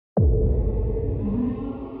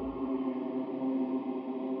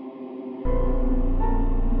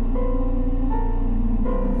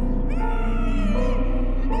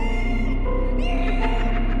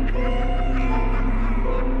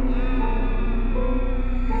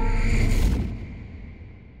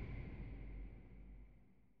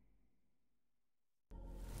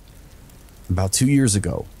About 2 years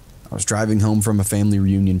ago, I was driving home from a family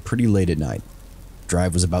reunion pretty late at night. The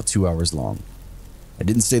drive was about 2 hours long. I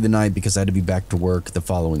didn't stay the night because I had to be back to work the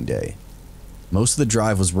following day. Most of the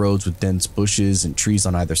drive was roads with dense bushes and trees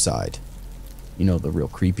on either side. You know, the real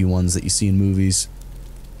creepy ones that you see in movies.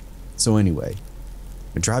 So anyway,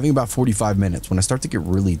 I've been driving about 45 minutes when I start to get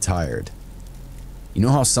really tired. You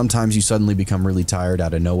know how sometimes you suddenly become really tired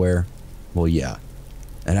out of nowhere? Well, yeah,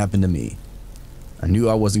 that happened to me. I knew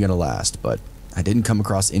I wasn't going to last, but I didn't come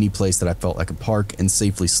across any place that I felt I could park and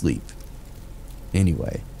safely sleep.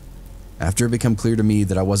 Anyway, after it became clear to me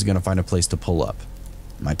that I wasn't going to find a place to pull up,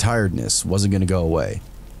 my tiredness wasn't going to go away.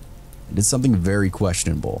 I did something very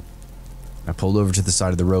questionable. I pulled over to the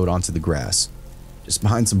side of the road onto the grass, just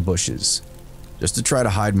behind some bushes, just to try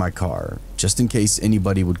to hide my car, just in case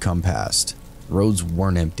anybody would come past. The roads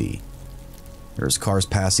weren't empty. There was cars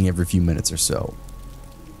passing every few minutes or so.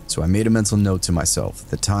 So I made a mental note to myself.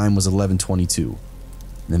 The time was 11:22, and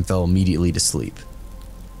then fell immediately to sleep.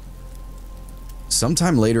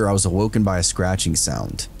 Sometime later, I was awoken by a scratching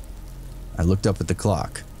sound. I looked up at the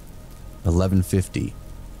clock. 11:50.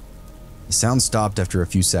 The sound stopped after a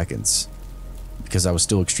few seconds. Because I was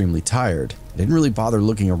still extremely tired, I didn't really bother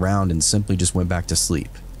looking around and simply just went back to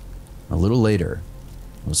sleep. A little later,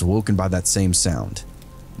 I was awoken by that same sound.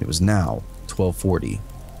 It was now 12:40.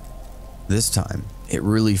 This time, it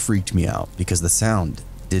really freaked me out because the sound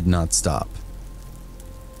did not stop.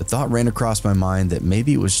 The thought ran across my mind that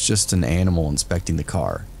maybe it was just an animal inspecting the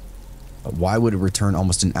car. But why would it return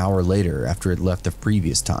almost an hour later after it left the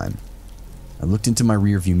previous time? I looked into my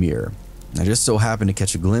rearview mirror, and I just so happened to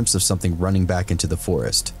catch a glimpse of something running back into the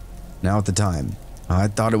forest. Now at the time, I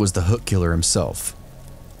thought it was the hook killer himself.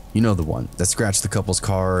 You know, the one that scratched the couple's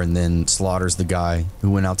car and then slaughters the guy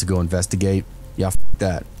who went out to go investigate? Yeah, f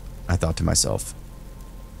that, I thought to myself.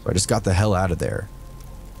 So I just got the hell out of there.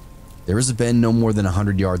 There was a bend no more than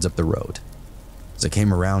 100 yards up the road. As I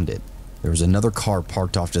came around it, there was another car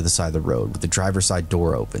parked off to the side of the road with the driver's side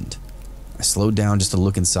door opened. I slowed down just to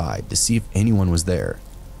look inside to see if anyone was there.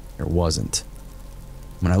 There wasn't.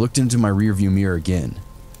 When I looked into my rearview mirror again,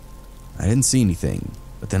 I didn't see anything,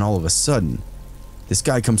 but then all of a sudden, this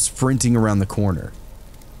guy comes sprinting around the corner.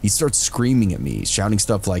 He starts screaming at me, shouting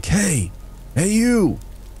stuff like, "Hey! Hey you!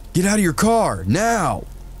 Get out of your car, now!"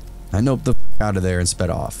 I noped the f out of there and sped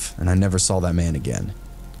off, and I never saw that man again.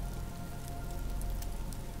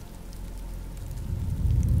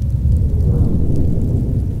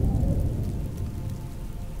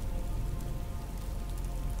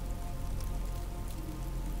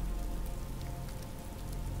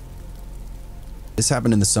 This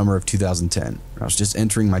happened in the summer of 2010. I was just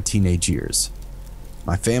entering my teenage years.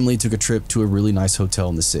 My family took a trip to a really nice hotel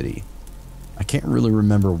in the city. I can't really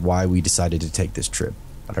remember why we decided to take this trip,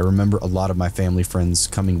 but I remember a lot of my family friends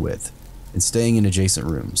coming with and staying in adjacent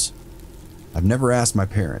rooms. I've never asked my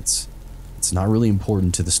parents. It's not really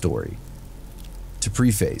important to the story. To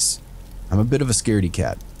preface, I'm a bit of a scaredy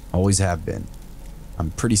cat, always have been.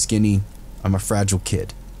 I'm pretty skinny, I'm a fragile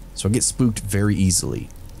kid, so I get spooked very easily,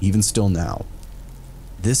 even still now.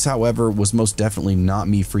 This, however, was most definitely not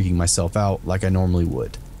me freaking myself out like I normally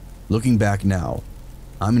would. Looking back now,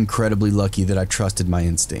 I'm incredibly lucky that I trusted my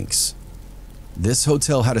instincts. This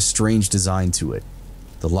hotel had a strange design to it.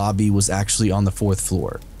 The lobby was actually on the 4th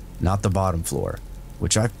floor, not the bottom floor,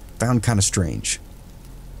 which I found kind of strange.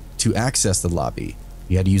 To access the lobby,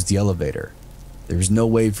 you had to use the elevator. There was no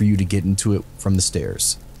way for you to get into it from the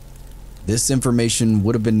stairs. This information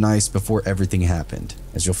would have been nice before everything happened,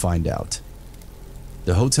 as you'll find out.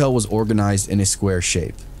 The hotel was organized in a square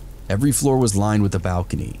shape. Every floor was lined with a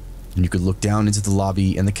balcony, and you could look down into the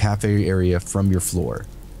lobby and the cafe area from your floor.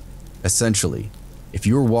 Essentially, if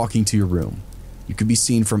you were walking to your room, you could be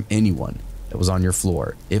seen from anyone that was on your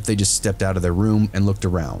floor if they just stepped out of their room and looked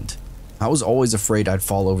around. I was always afraid I'd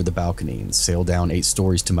fall over the balcony and sail down 8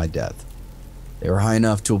 stories to my death. They were high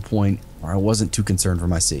enough to a point where I wasn't too concerned for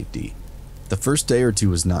my safety. The first day or two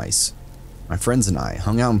was nice. My friends and I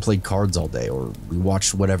hung out and played cards all day, or we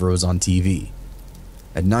watched whatever was on TV.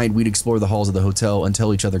 At night, we'd explore the halls of the hotel and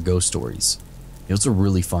tell each other ghost stories. It was a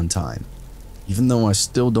really fun time, even though I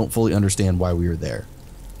still don't fully understand why we were there.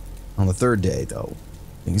 On the 3rd day, though,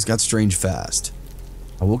 things got strange fast.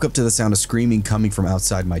 I woke up to the sound of screaming coming from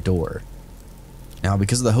outside my door. Now,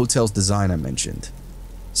 because of the hotel's design I mentioned,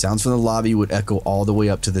 sounds from the lobby would echo all the way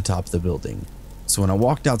up to the top of the building. So when I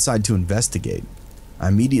walked outside to investigate, I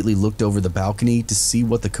immediately looked over the balcony to see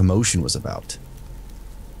what the commotion was about.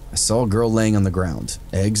 I saw a girl laying on the ground,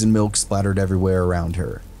 eggs and milk splattered everywhere around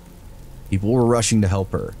her. People were rushing to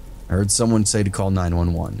help her. I heard someone say to call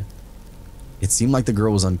 911. It seemed like the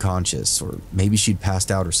girl was unconscious, or maybe she'd passed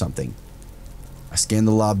out or something. I scanned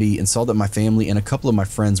the lobby and saw that my family and a couple of my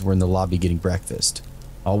friends were in the lobby getting breakfast,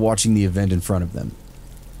 all watching the event in front of them.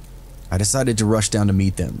 I decided to rush down to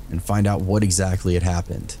meet them and find out what exactly had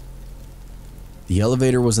happened. The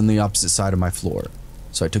elevator was on the opposite side of my floor,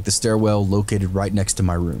 so I took the stairwell located right next to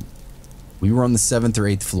my room. We were on the 7th or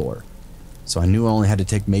 8th floor, so I knew I only had to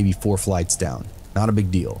take maybe 4 flights down. Not a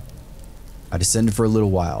big deal. I descended for a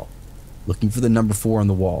little while, looking for the number 4 on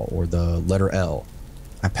the wall, or the letter L.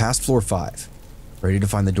 I passed floor 5, ready to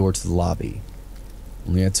find the door to the lobby.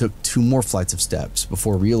 Only I took 2 more flights of steps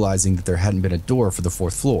before realizing that there hadn't been a door for the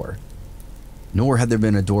 4th floor. Nor had there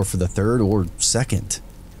been a door for the 3rd or 2nd.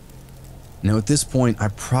 Now at this point, I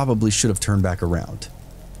probably should have turned back around,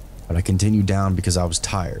 but I continued down because I was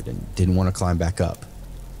tired and didn't want to climb back up.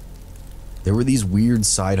 There were these weird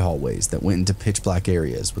side hallways that went into pitch black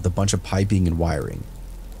areas with a bunch of piping and wiring.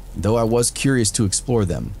 Though I was curious to explore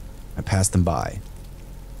them, I passed them by.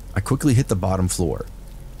 I quickly hit the bottom floor,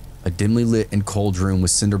 a dimly lit and cold room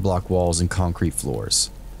with cinder block walls and concrete floors.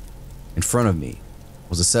 In front of me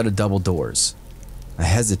was a set of double doors. I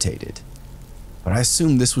hesitated, but I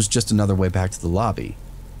assumed this was just another way back to the lobby.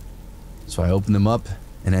 So I opened them up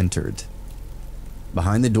and entered.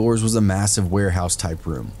 Behind the doors was a massive warehouse-type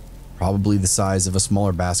room, probably the size of a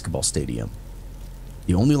smaller basketball stadium.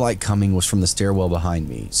 The only light coming was from the stairwell behind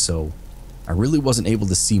me, so I really wasn't able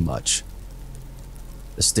to see much.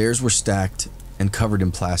 The stairs were stacked and covered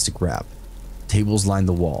in plastic wrap. Tables lined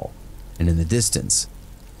the wall, and in the distance,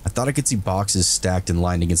 I thought I could see boxes stacked and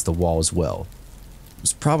lined against the wall as well. It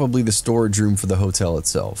was probably the storage room for the hotel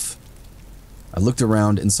itself. I looked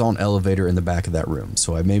around and saw an elevator in the back of that room,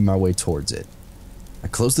 so I made my way towards it. I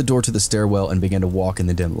closed the door to the stairwell and began to walk in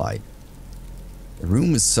the dim light. The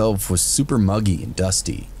room itself was super muggy and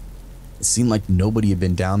dusty. It seemed like nobody had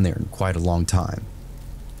been down there in quite a long time.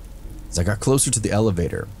 As I got closer to the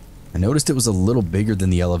elevator, I noticed it was a little bigger than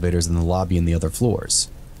the elevators in the lobby and the other floors.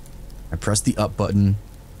 I pressed the up button,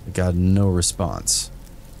 but got no response.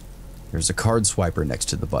 There's a card swiper next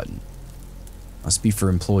to the button. Must be for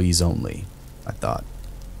employees only, I thought.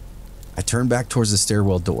 I turned back towards the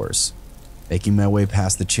stairwell doors, making my way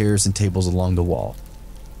past the chairs and tables along the wall.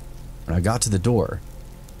 When I got to the door,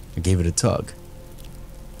 I gave it a tug.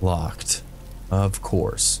 Locked. Of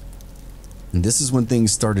course. And this is when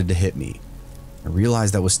things started to hit me. I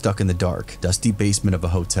realized I was stuck in the dark, dusty basement of a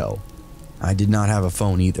hotel. I did not have a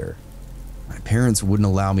phone either. My parents wouldn't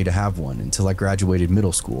allow me to have one until I graduated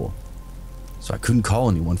middle school, so I couldn't call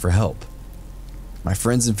anyone for help. My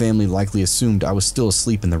friends and family likely assumed I was still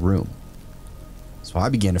asleep in the room. So I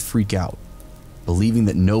began to freak out, believing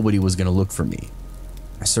that nobody was going to look for me.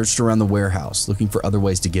 I searched around the warehouse, looking for other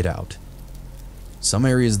ways to get out. Some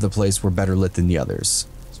areas of the place were better lit than the others,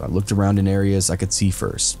 so I looked around in areas I could see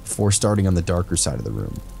first, before starting on the darker side of the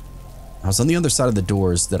room. I was on the other side of the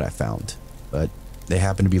doors that I found, but they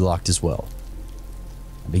happened to be locked as well.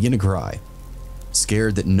 I began to cry,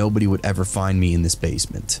 scared that nobody would ever find me in this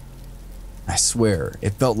basement. I swear,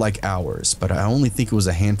 it felt like hours, but I only think it was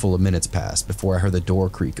a handful of minutes passed before I heard the door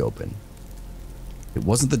creak open. It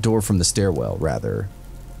wasn't the door from the stairwell, rather,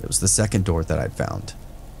 it was the second door that I'd found.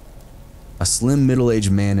 A slim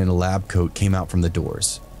middle-aged man in a lab coat came out from the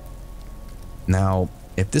doors. Now,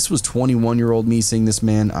 if this was 21-year-old me seeing this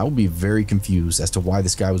man, I would be very confused as to why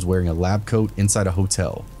this guy was wearing a lab coat inside a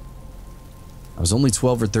hotel. I was only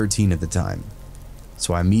 12 or 13 at the time,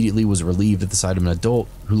 so I immediately was relieved at the sight of an adult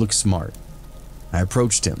who looked smart. I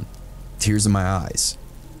approached him, tears in my eyes.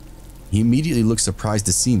 He immediately looked surprised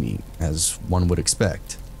to see me, as one would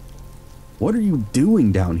expect. "What are you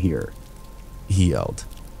doing down here?" he yelled.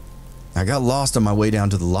 "I got lost on my way down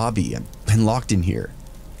to the lobby. I've been locked in here.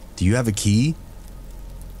 Do you have a key?"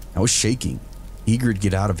 I was shaking, eager to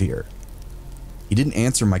get out of here. He didn't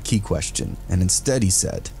answer my key question, and instead he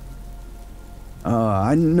said,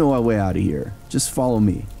 I know a way out of here. Just follow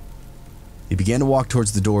me." He began to walk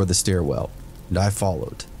towards the door of the stairwell, and I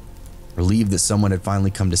followed, relieved that someone had finally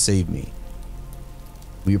come to save me.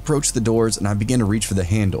 We approached the doors, and I began to reach for the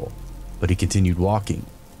handle, but he continued walking.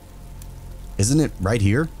 "Isn't it right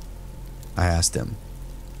here?" I asked him.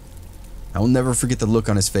 I will never forget the look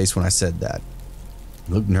on his face when I said that.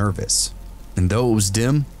 He looked nervous, and though it was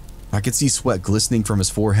dim, I could see sweat glistening from his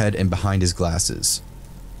forehead and behind his glasses.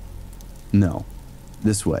 "No,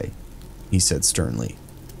 this way," he said sternly.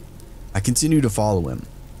 I continued to follow him.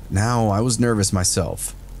 Now I was nervous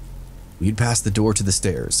myself. We had passed the door to the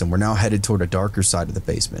stairs and were now headed toward a darker side of the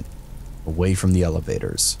basement, away from the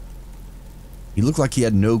elevators. He looked like he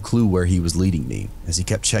had no clue where he was leading me, as he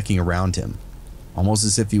kept checking around him, almost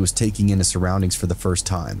as if he was taking in his surroundings for the first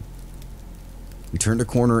time. We turned a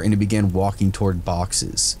corner and he began walking toward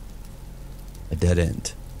boxes. A dead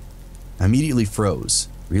end. I immediately froze,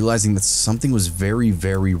 realizing that something was very,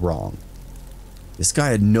 very wrong. This guy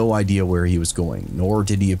had no idea where he was going, nor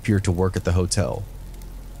did he appear to work at the hotel.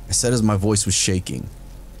 I said as my voice was shaking,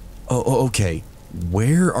 "Oh, okay,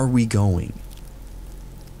 where are we going?"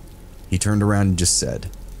 He turned around and just said,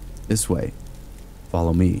 "This way.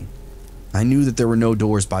 Follow me." I knew that there were no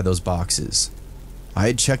doors by those boxes. I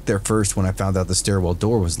had checked there first when I found out the stairwell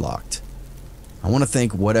door was locked. I want to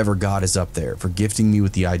thank whatever God is up there for gifting me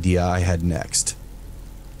with the idea I had next.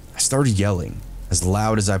 I started yelling as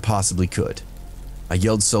loud as I possibly could. I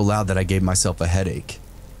yelled so loud that I gave myself a headache.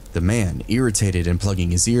 The man, irritated and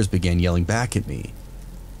plugging his ears, began yelling back at me.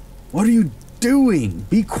 "What are you doing?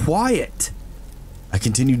 Be quiet!" I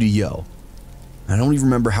continued to yell. I don't even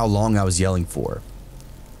remember how long I was yelling for.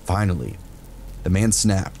 Finally, the man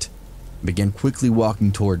snapped and began quickly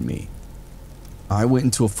walking toward me. I went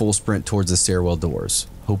into a full sprint towards the stairwell doors,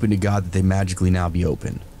 hoping to God that they magically now be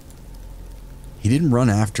open. He didn't run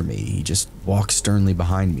after me, he just walked sternly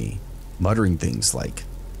behind me, muttering things like,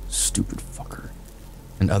 "Stupid fucker,"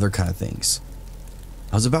 and other kind of things.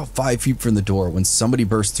 I was about 5 feet from the door when somebody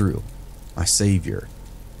burst through. My savior.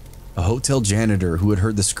 A hotel janitor who had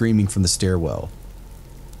heard the screaming from the stairwell.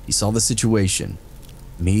 He saw the situation.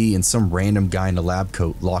 Me and some random guy in a lab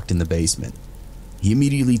coat locked in the basement. He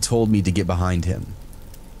immediately told me to get behind him.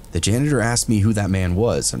 The janitor asked me who that man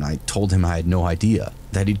was, and I told him I had no idea,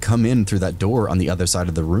 that he'd come in through that door on the other side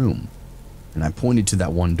of the room, and I pointed to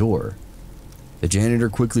that one door. The janitor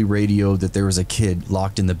quickly radioed that there was a kid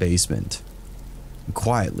locked in the basement. And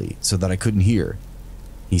quietly, so that I couldn't hear,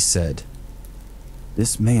 he said,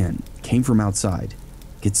 "This man came from outside.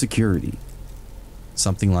 Get security."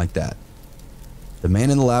 Something like that. The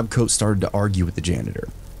man in the lab coat started to argue with the janitor,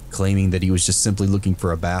 claiming that he was just simply looking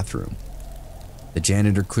for a bathroom. The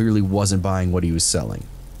janitor clearly wasn't buying what he was selling.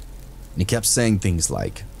 And he kept saying things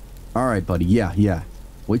like, "All right, buddy, yeah.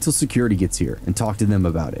 Wait till security gets here and talk to them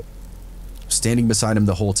about it." I was standing beside him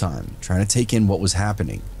the whole time, trying to take in what was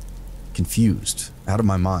happening. Confused, out of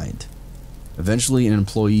my mind. Eventually, an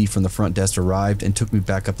employee from the front desk arrived and took me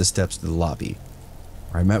back up the steps to the lobby,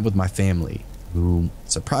 where I met with my family, who,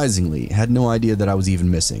 surprisingly, had no idea that I was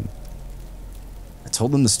even missing. I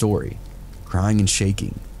told them the story, crying and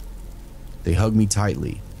shaking. They hugged me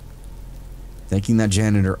tightly, thanking that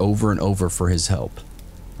janitor over and over for his help.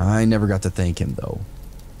 I never got to thank him, though.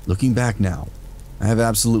 Looking back now, I have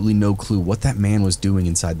absolutely no clue what that man was doing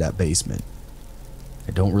inside that basement.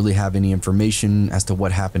 I don't really have any information as to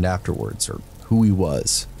what happened afterwards or who he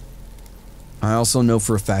was. I also know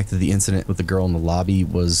for a fact that the incident with the girl in the lobby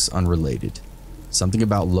was unrelated. Something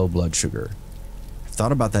about low blood sugar. I've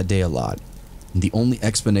thought about that day a lot, and the only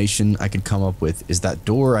explanation I could come up with is that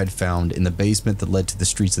door I'd found in the basement that led to the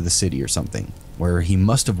streets of the city or something, where he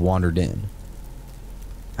must have wandered in.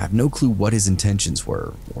 I have no clue what his intentions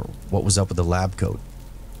were, or what was up with the lab coat,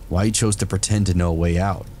 why he chose to pretend to know a way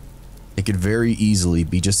out. It could very easily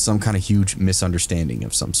be just some kind of huge misunderstanding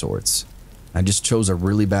of some sorts. I just chose a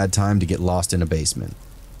really bad time to get lost in a basement.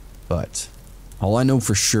 But all I know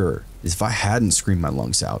for sure is if I hadn't screamed my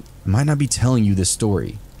lungs out, I might not be telling you this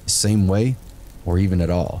story the same way or even at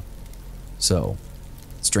all. So,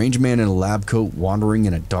 strange man in a lab coat wandering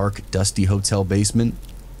in a dark, dusty hotel basement?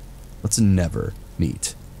 Let's never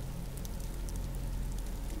meet.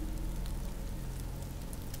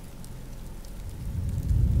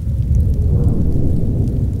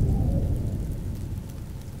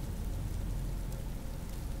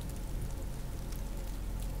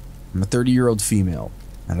 I'm a 30-year-old female,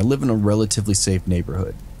 and I live in a relatively safe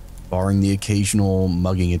neighborhood, barring the occasional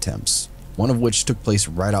mugging attempts, one of which took place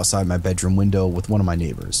right outside my bedroom window with one of my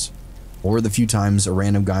neighbors, or the few times a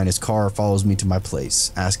random guy in his car follows me to my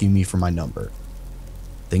place, asking me for my number.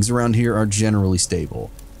 Things around here are generally stable.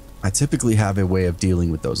 I typically have a way of dealing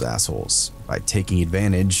with those assholes, by taking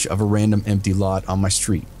advantage of a random empty lot on my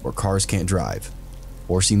street where cars can't drive,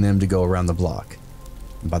 forcing them to go around the block,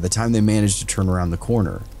 and by the time they manage to turn around the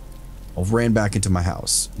corner, I ran back into my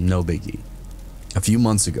house, no biggie. A few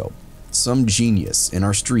months ago, some genius in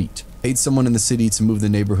our street paid someone in the city to move the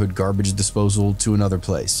neighborhood garbage disposal to another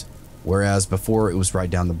place, whereas before it was right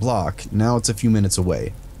down the block, now it's a few minutes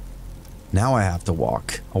away. Now I have to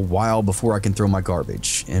walk a while before I can throw my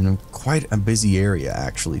garbage, in quite a busy area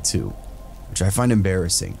actually too, which I find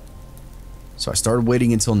embarrassing. So I started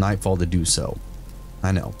waiting until nightfall to do so.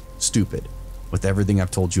 I know, stupid, with everything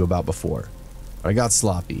I've told you about before, but I got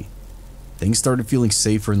sloppy. Things started feeling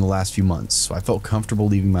safer in the last few months, so I felt comfortable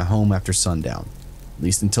leaving my home after sundown, at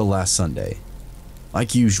least until last Sunday.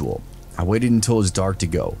 Like usual, I waited until it was dark to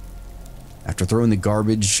go. After throwing the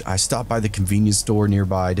garbage, I stopped by the convenience store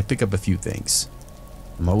nearby to pick up a few things.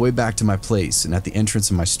 On my way back to my place and at the entrance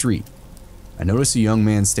of my street, I noticed a young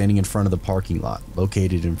man standing in front of the parking lot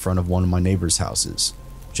located in front of one of my neighbor's houses,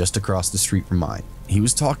 just across the street from mine. He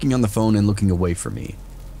was talking on the phone and looking away from me.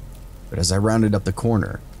 But as I rounded up the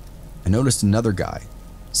corner, I noticed another guy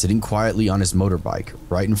sitting quietly on his motorbike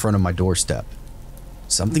right in front of my doorstep.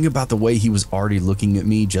 Something about the way he was already looking at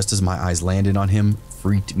me just as my eyes landed on him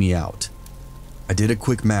freaked me out. I did a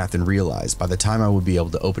quick math and realized by the time I would be able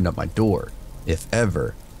to open up my door, if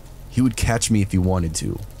ever, he would catch me if he wanted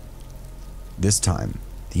to. This time,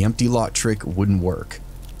 the empty lot trick wouldn't work,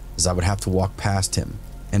 as I would have to walk past him,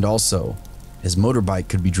 and also, his motorbike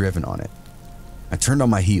could be driven on it. I turned on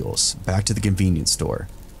my heels, back to the convenience store,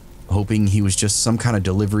 hoping he was just some kind of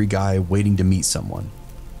delivery guy waiting to meet someone.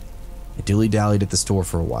 I dilly-dallied at the store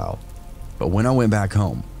for a while, but when I went back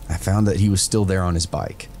home, I found that he was still there on his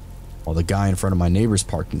bike, while the guy in front of my neighbor's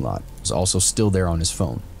parking lot was also still there on his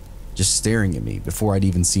phone, just staring at me before I'd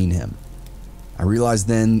even seen him. I realized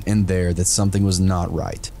then and there that something was not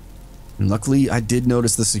right, and luckily I did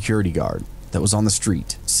notice the security guard that was on the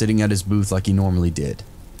street, sitting at his booth like he normally did.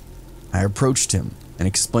 I approached him and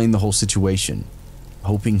explained the whole situation,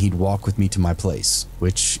 hoping he'd walk with me to my place,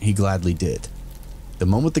 which he gladly did. The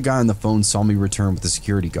moment the guy on the phone saw me return with the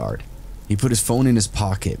security guard, he put his phone in his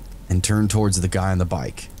pocket and turned towards the guy on the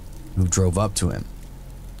bike, who drove up to him.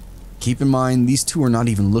 Keep in mind, these two were not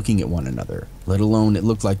even looking at one another, let alone it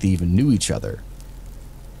looked like they even knew each other.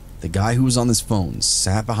 The guy who was on his phone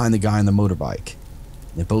sat behind the guy on the motorbike,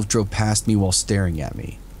 and they both drove past me while staring at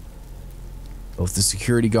me. Both the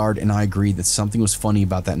security guard and I agreed that something was funny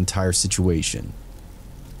about that entire situation.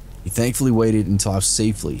 He thankfully waited until I was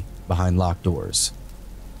safely behind locked doors.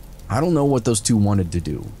 I don't know what those two wanted to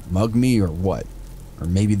do, mug me or what, or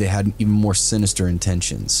maybe they had even more sinister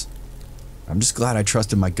intentions. I'm just glad I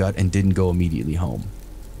trusted my gut and didn't go immediately home.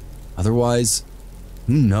 Otherwise,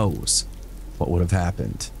 who knows what would have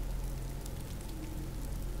happened.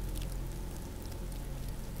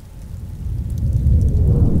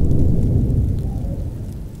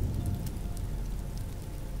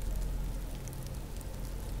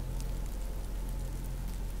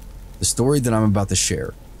 The story that I'm about to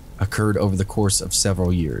share occurred over the course of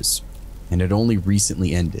several years, and it only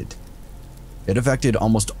recently ended. It affected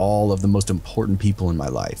almost all of the most important people in my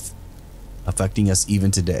life, affecting us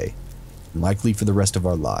even today, and likely for the rest of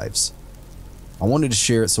our lives. I wanted to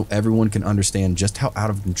share it so everyone can understand just how out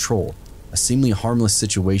of control a seemingly harmless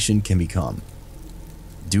situation can become.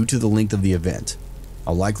 Due to the length of the event,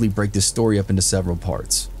 I'll likely break this story up into several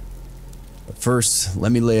parts. But first,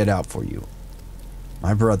 let me lay it out for you.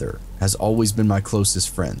 My brother has always been my closest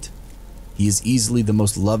friend. He is easily the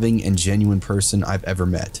most loving and genuine person I've ever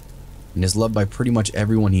met, and is loved by pretty much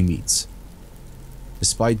everyone he meets.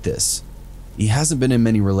 Despite this, he hasn't been in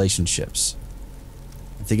many relationships.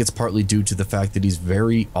 I think it's partly due to the fact that he's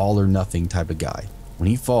very all or nothing type of guy. When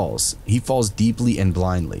he falls deeply and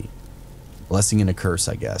blindly. Blessing and a curse,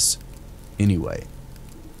 I guess. Anyway,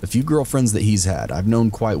 the few girlfriends that he's had I've known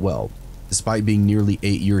quite well, despite being nearly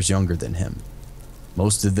 8 years younger than him.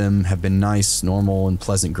 Most of them have been nice, normal, and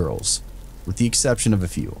pleasant girls, with the exception of a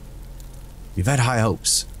few. We've had high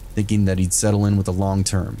hopes, thinking that he'd settle in with a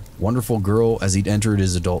long-term, wonderful girl as he'd entered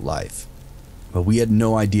his adult life. But we had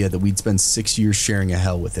no idea that we'd spend 6 years sharing a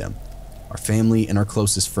hell with him, our family and our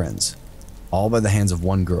closest friends, all by the hands of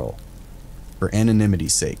one girl. For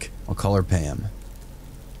anonymity's sake, I'll call her Pam.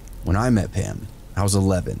 When I met Pam, I was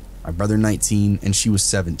 11, my brother 19, and she was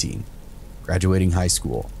 17, graduating high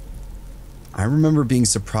school. I remember being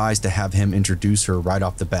surprised to have him introduce her right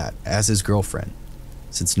off the bat as his girlfriend,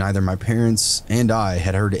 since neither my parents and I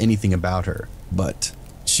had heard anything about her, but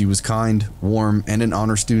she was kind, warm, and an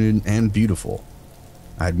honor student and beautiful.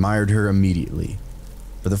 I admired her immediately.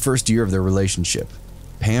 For the first year of their relationship,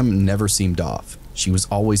 Pam never seemed off. She was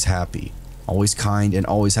always happy, always kind, and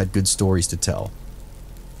always had good stories to tell.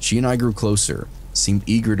 She and I grew closer, seemed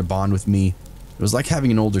eager to bond with me. It was like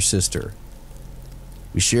having an older sister.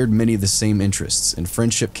 We shared many of the same interests, and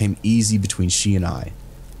friendship came easy between she and I,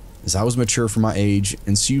 as I was mature for my age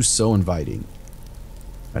and she was so inviting.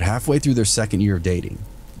 But halfway through their second year of dating,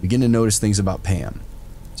 I began to notice things about Pam,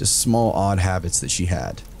 just small odd habits that she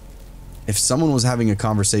had. If someone was having a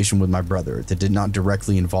conversation with my brother that did not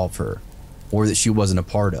directly involve her, or that she wasn't a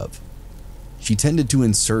part of, she tended to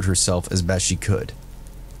insert herself as best she could,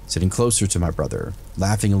 sitting closer to my brother,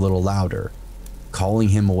 laughing a little louder, calling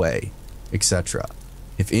him away, etc.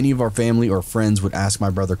 If any of our family or friends would ask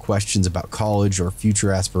my brother questions about college or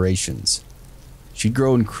future aspirations, she'd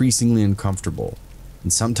grow increasingly uncomfortable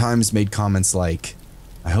and sometimes made comments like,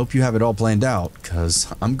 I hope you have it all planned out,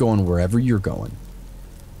 cause I'm going wherever you're going.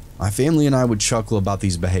 My family and I would chuckle about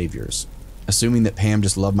these behaviors, assuming that Pam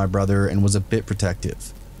just loved my brother and was a bit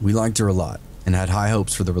protective. We liked her a lot and had high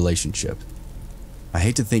hopes for the relationship. I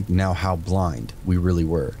hate to think now how blind we really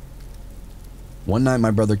were. One night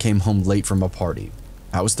my brother came home late from a party.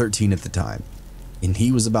 I was 13 at the time, and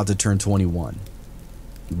he was about to turn 21.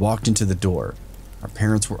 He walked into the door. Our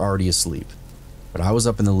parents were already asleep, but I was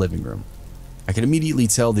up in the living room. I could immediately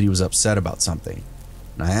tell that he was upset about something,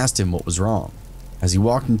 and I asked him what was wrong. As he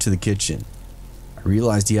walked into the kitchen, I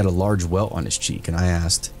realized he had a large welt on his cheek, and I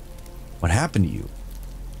asked, "What happened to you?"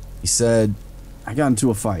 He said, "I got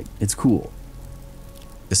into a fight. It's cool."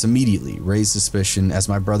 This immediately raised suspicion, as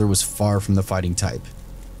my brother was far from the fighting type.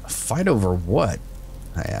 "A fight over what?"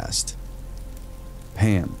 I asked.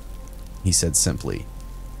 "Pam," he said simply,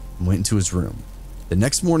 and went into his room. The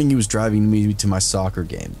next morning he was driving me to my soccer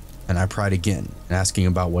game, and I pried again, asking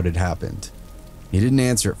about what had happened. He didn't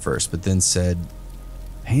answer at first, but then said,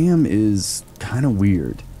 "Pam is kind of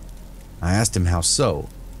weird." I asked him how so,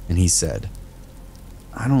 and he said,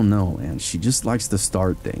 "I don't know, man. She just likes to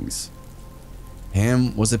start things."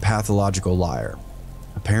 Pam was a pathological liar.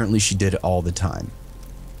 Apparently she did it all the time.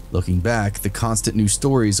 Looking back, the constant news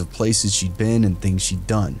stories of places she'd been and things she'd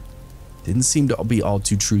done didn't seem to be all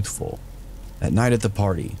too truthful. That night at the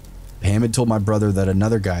party, Pam had told my brother that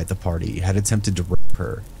another guy at the party had attempted to rape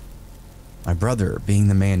her. My brother, being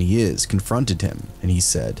the man he is, confronted him, and he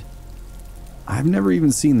said, "I've never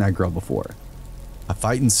even seen that girl before." A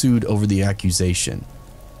fight ensued over the accusation.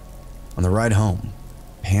 On the ride home,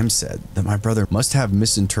 Pam said that my brother must have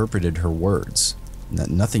misinterpreted her words and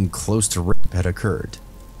that nothing close to rape had occurred.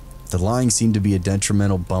 The lying seemed to be a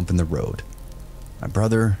detrimental bump in the road. My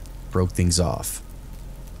brother broke things off.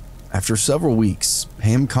 After several weeks,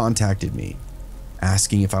 Pam contacted me,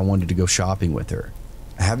 asking if I wanted to go shopping with her.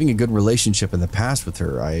 Having a good relationship in the past with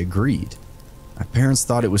her, I agreed. My parents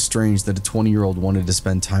thought it was strange that a 20-year-old wanted to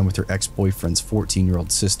spend time with her ex-boyfriend's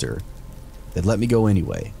 14-year-old sister. They'd let me go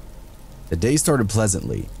anyway. The day started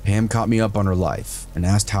pleasantly. Pam caught me up on her life and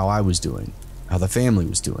asked how I was doing, how the family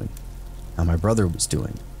was doing, how my brother was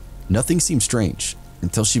doing. Nothing seemed strange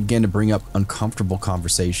until she began to bring up uncomfortable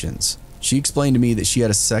conversations. She explained to me that she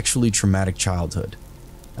had a sexually traumatic childhood.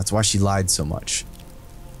 That's why she lied so much.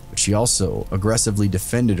 But she also aggressively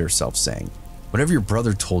defended herself, saying, "Whatever your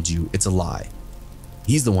brother told you, it's a lie.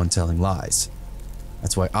 He's the one telling lies.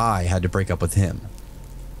 That's why I had to break up with him."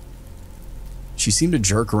 She seemed to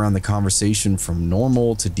jerk around the conversation from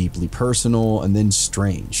normal to deeply personal and then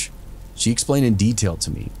strange. She explained in detail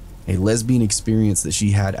to me a lesbian experience that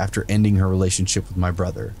she had after ending her relationship with my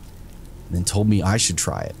brother, and then told me I should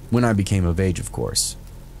try it, when I became of age, of course.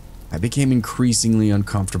 I became increasingly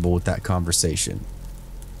uncomfortable with that conversation.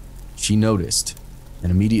 She noticed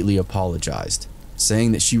and immediately apologized,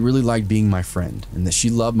 saying that she really liked being my friend and that she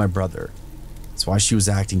loved my brother. That's why she was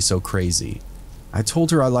acting so crazy. I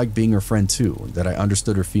told her I liked being her friend too, and that I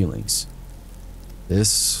understood her feelings.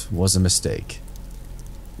 This was a mistake.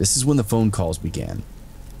 This is when the phone calls began.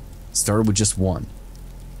 It started with just one.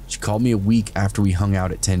 She called me a week after we hung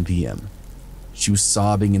out at 10 p.m. She was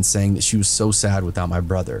sobbing and saying that she was so sad without my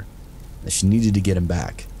brother, that she needed to get him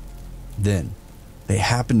back. Then, they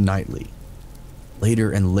happened nightly,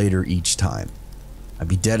 later and later each time. I'd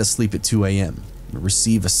be dead asleep at 2 a.m. and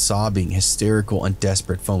receive a sobbing, hysterical, and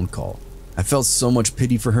desperate phone call. I felt so much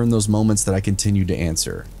pity for her in those moments that I continued to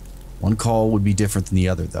answer. One call would be different than the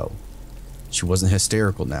other though. She wasn't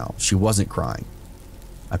hysterical now, she wasn't crying.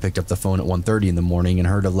 I picked up the phone at 1:30 in the morning and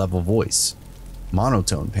heard a level voice.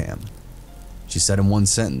 Monotone Pam. She said in one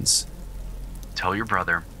sentence, "Tell your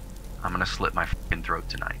brother I'm gonna slit my f***ing throat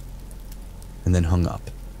tonight." And then hung up.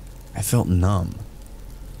 I felt numb.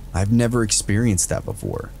 I've never experienced that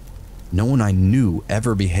before. No one I knew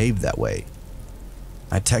ever behaved that way.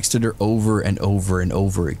 I texted her over and over and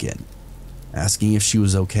over again, asking if she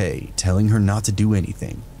was okay, telling her not to do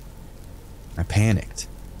anything. I panicked.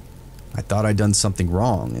 I thought I'd done something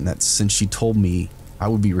wrong, and that since she told me, I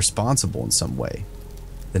would be responsible in some way.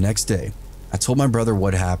 The next day, I told my brother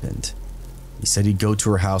what happened. He said he'd go to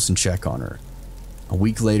her house and check on her. A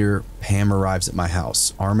week later, Pam arrives at my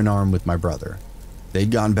house, arm in arm with my brother.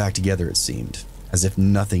 They'd gotten back together, it seemed, as if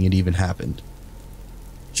nothing had even happened.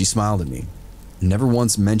 She smiled at me and never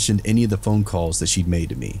once mentioned any of the phone calls that she'd made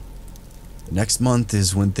to me. The next month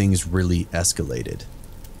is when things really escalated.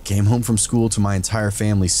 I came home from school to my entire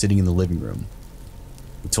family sitting in the living room.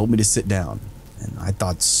 He told me to sit down, and I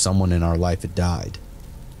thought someone in our life had died.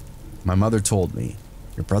 My mother told me,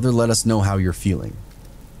 "Your brother let us know how you're feeling."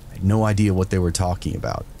 I had no idea what they were talking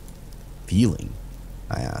about. Feeling?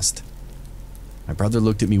 I asked. My brother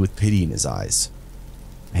looked at me with pity in his eyes.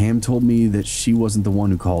 Pam told me that she wasn't the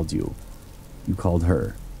one who called you. You called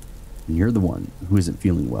her. And you're the one who isn't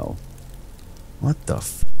feeling well. What the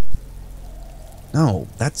f? No,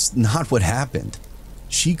 that's not what happened.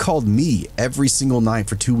 She called me every single night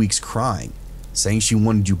for 2 weeks crying, saying she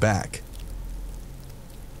wanted you back.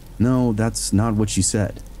 No, that's not what she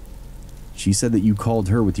said. She said that you called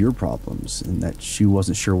her with your problems and that she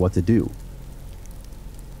wasn't sure what to do.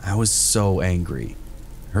 I was so angry.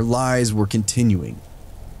 Her lies were continuing,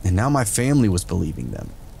 and now my family was believing them,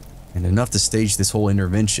 and enough to stage this whole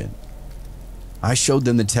intervention. I showed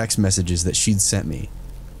them the text messages that she'd sent me,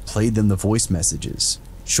 played them the voice messages,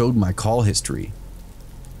 showed my call history.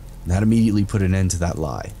 That immediately put an end to that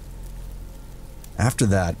lie. After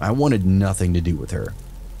that, I wanted nothing to do with her.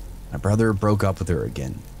 My brother broke up with her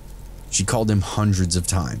again. She called him hundreds of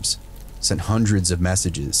times, sent hundreds of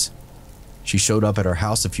messages. She showed up at our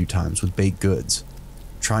house a few times with baked goods,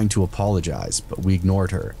 trying to apologize, but we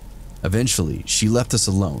ignored her. Eventually, she left us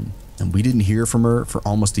alone, and we didn't hear from her for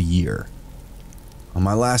almost a year. On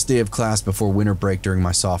my last day of class before winter break during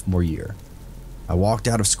my sophomore year, I walked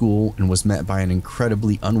out of school and was met by an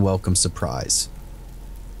incredibly unwelcome surprise.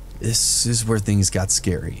 This is where things got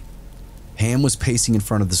scary. Pam was pacing in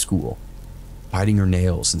front of the school, biting her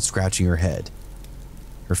nails and scratching her head.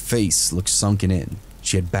 Her face looked sunken in.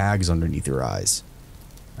 She had bags underneath her eyes.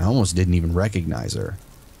 I almost didn't even recognize her.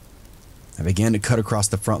 I began to cut across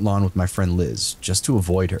the front lawn with my friend Liz, just to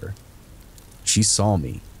avoid her. She saw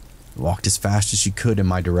me, and walked as fast as she could in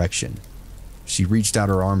my direction. She reached out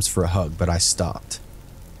her arms for a hug, but I stopped.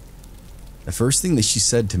 The first thing that she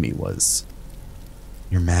said to me was,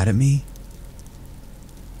 "You're mad at me?"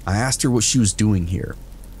 I asked her what she was doing here.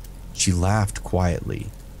 She laughed quietly.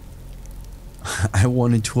 "I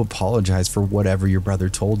wanted to apologize for whatever your brother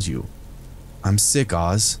told you. I'm sick,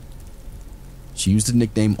 Oz." She used a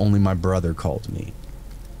nickname only my brother called me.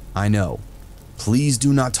 "I know. Please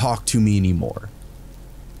do not talk to me anymore."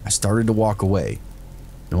 I started to walk away,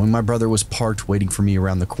 knowing my brother was parked waiting for me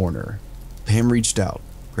around the corner. Pam reached out,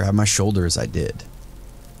 grabbed my shoulder as I did.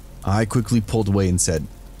 I quickly pulled away and said,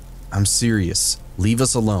 "I'm serious. Leave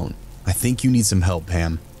us alone. I think you need some help,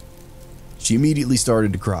 Pam." She immediately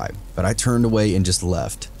started to cry, but I turned away and just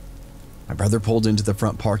left. My brother pulled into the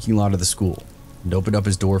front parking lot of the school and opened up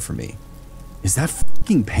his door for me. "Is that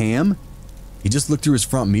fucking Pam?" He just looked through his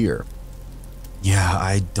front mirror. "Yeah,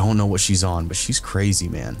 I don't know what she's on, but she's crazy,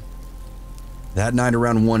 man." That night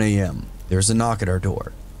around 1 a.m., there was a knock at our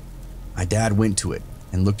door. My dad went to it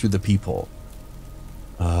and looked through the peephole.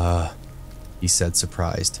 He said,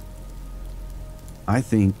 surprised. I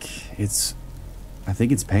think it's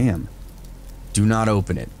Pam." "Do not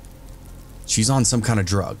open it. She's on some kind of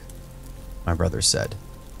drug," my brother said.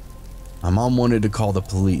 My mom wanted to call the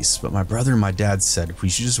police, but my brother and my dad said we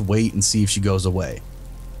should just wait and see if she goes away.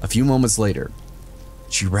 A few moments later,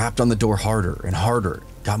 she rapped on the door harder and harder,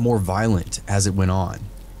 got more violent as it went on.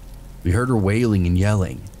 We heard her wailing and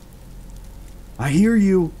yelling. "I hear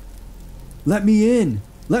you. Let me in.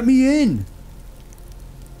 Let me in."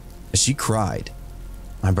 As she cried,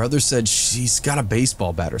 my brother said she's got a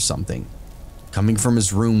baseball bat or something, coming from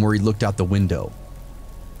his room where he looked out the window.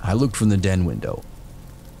 I looked from the den window.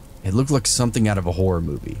 It looked like something out of a horror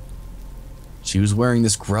movie. She was wearing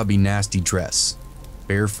this grubby, nasty dress,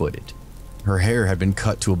 barefooted. Her hair had been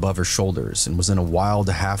cut to above her shoulders and was in a wild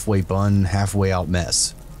halfway bun, halfway out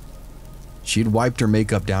mess. She had wiped her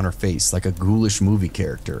makeup down her face like a ghoulish movie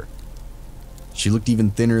character. She looked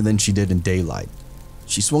even thinner than she did in daylight.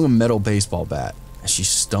 She swung a metal baseball bat as she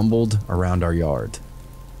stumbled around our yard.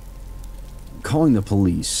 "Calling the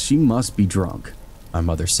police. She must be drunk," my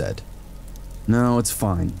mother said. "No, it's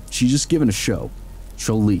fine. She's just giving a show.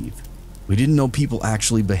 She'll leave." We didn't know people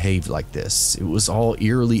actually behaved like this. It was all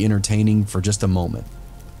eerily entertaining for just a moment,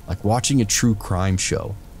 like watching a true crime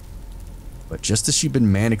show. But just as she'd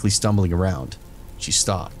been manically stumbling around, she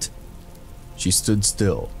stopped. She stood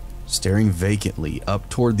still, staring vacantly up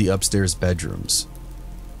toward the upstairs bedrooms,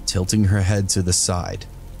 tilting her head to the side,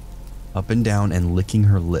 up and down and licking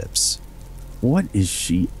her lips. "What is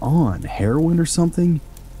she on, heroin or something?"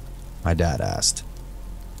 my dad asked.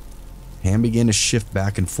 Pam began to shift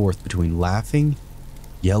back and forth between laughing,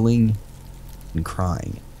 yelling, and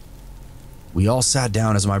crying. We all sat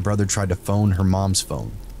down as my brother tried to phone her mom's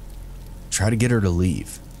phone, try to get her to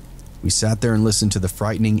leave. We sat there and listened to the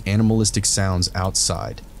frightening animalistic sounds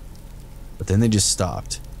outside, but then they just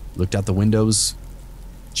stopped, looked out the windows.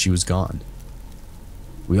 She was gone.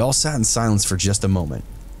 We all sat in silence for just a moment,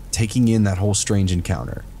 taking in that whole strange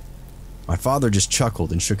encounter. My father just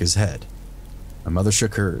chuckled and shook his head. My mother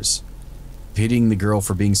shook hers, pitying the girl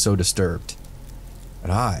for being so disturbed.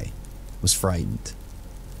 but I was frightened.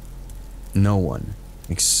 No one,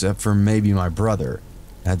 except for maybe my brother,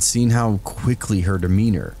 had seen how quickly her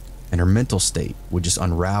demeanor and her mental state would just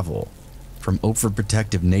unravel, from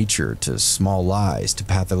overprotective nature to small lies to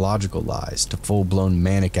pathological lies to full-blown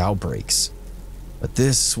manic outbreaks. But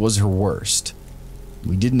this was her worst.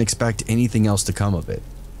 We didn't expect anything else to come of it,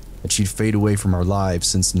 that she'd fade away from our lives,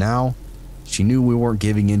 since now she knew we weren't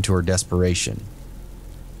giving in to her desperation.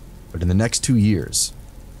 But in the next 2 years,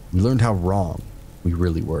 we learned how wrong we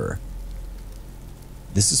really were.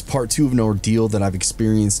 This is part 2 of an ordeal that I've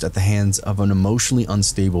experienced at the hands of an emotionally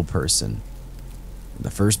unstable person. In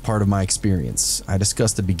the first part of my experience, I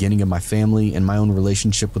discussed the beginning of my family and my own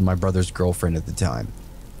relationship with my brother's girlfriend at the time,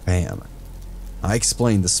 Pam. I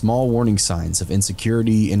explained the small warning signs of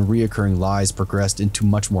insecurity and reoccurring lies progressed into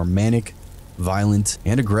much more manic, violent,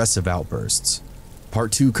 and aggressive outbursts.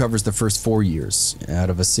 Part 2 covers the first 4 years out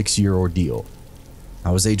of a 6-year ordeal.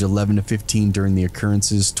 I was age 11 to 15 during the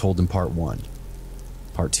occurrences told in part 1.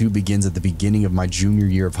 Part 2 begins at the beginning of my junior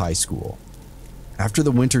year of high school. After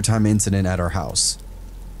the wintertime incident at our house,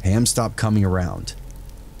 Pam stopped coming around.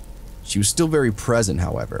 She was still very present,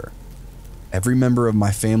 however. Every member of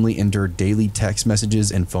my family endured daily text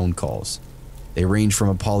messages and phone calls. They ranged from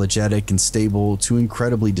apologetic and stable to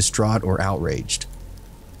incredibly distraught or outraged.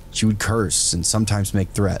 She would curse and sometimes make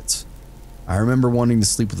threats. I remember wanting to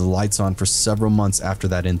sleep with the lights on for several months after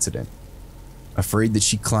that incident, afraid that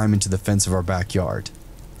she'd climb into the fence of our backyard,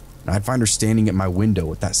 and I'd find her standing at my window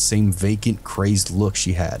with that same vacant, crazed look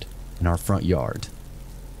she had in our front yard.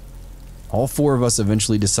 All 4 of us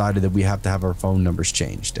eventually decided that we have to have our phone numbers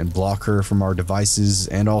changed and block her from our devices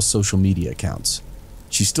and all social media accounts.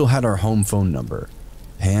 She still had our home phone number.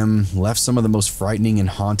 Pam left some of the most frightening and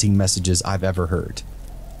haunting messages I've ever heard.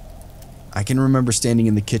 I can remember standing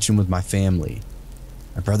in the kitchen with my family,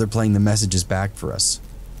 my brother playing the messages back for us,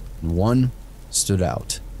 and one stood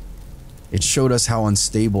out. It showed us how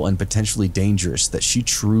unstable and potentially dangerous that she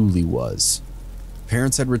truly was.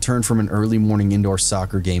 Parents had returned from an early morning indoor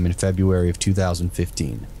soccer game in February of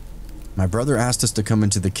 2015. My brother asked us to come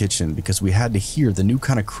into the kitchen because we had to hear the new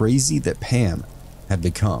kind of crazy that Pam had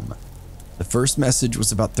become. The first message was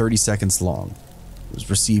about 30 seconds long. It was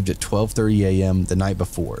received at 12:30 a.m. the night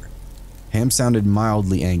before. Pam sounded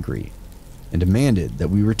mildly angry and demanded that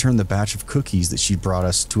we return the batch of cookies that she'd brought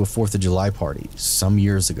us to a 4th of July party some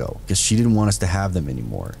years ago because she didn't want us to have them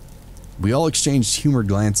anymore. We all exchanged humored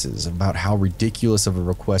glances about how ridiculous of a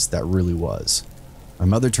request that really was. My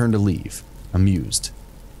mother turned to leave, amused,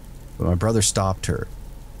 but my brother stopped her,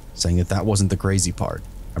 saying that that wasn't the crazy part.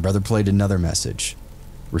 My brother played another message,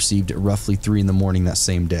 received at roughly 3 in the morning that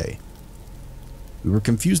same day. We were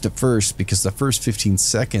confused at first because the first 15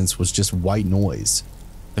 seconds was just white noise,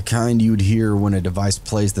 the kind you'd hear when a device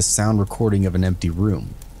plays the sound recording of an empty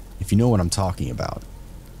room, if you know what I'm talking about.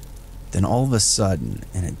 Then all of a sudden,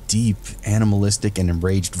 in a deep, animalistic, and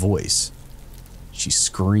enraged voice, she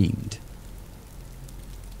screamed,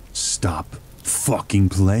 "Stop fucking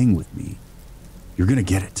playing with me. You're gonna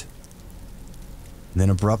get it." And then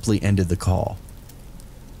abruptly ended the call.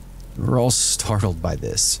 We were all startled by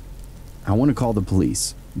this. "I want to call the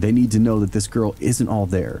police. They need to know that this girl isn't all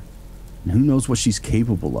there, and who knows what she's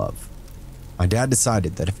capable of." My dad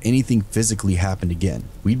decided that if anything physically happened again,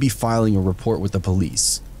 we'd be filing a report with the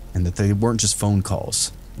police, and that they weren't just phone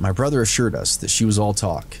calls. My brother assured us that she was all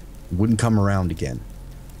talk and wouldn't come around again.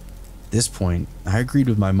 At this point, I agreed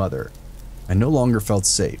with my mother. I no longer felt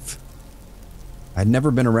safe. I'd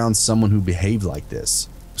never been around someone who behaved like this,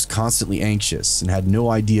 was constantly anxious, and had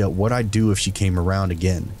no idea what I'd do if she came around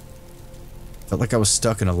again. Felt like I was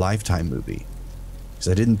stuck in a Lifetime movie, because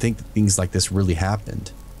I didn't think that things like this really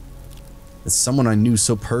happened. That someone I knew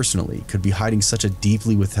so personally could be hiding such a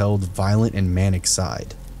deeply withheld, violent, and manic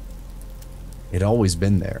side. It'd always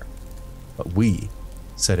been there, but we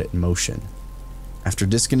set it in motion. After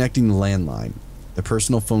disconnecting the landline, the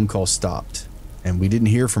personal phone call stopped, and we didn't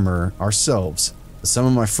hear from her ourselves, but some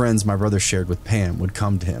of my friends my brother shared with Pam would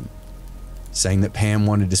come to him, saying that Pam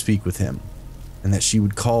wanted to speak with him, and that she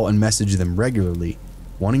would call and message them regularly,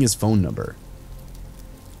 wanting his phone number.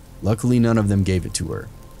 Luckily, none of them gave it to her.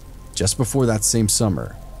 Just before that same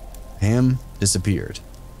summer, Pam disappeared.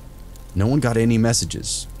 No one got any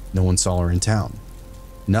messages. No one saw her in town.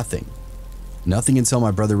 Nothing. Nothing until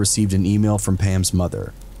my brother received an email from Pam's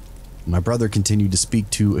mother. My brother continued to speak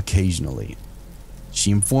to occasionally.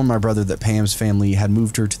 She informed my brother that Pam's family had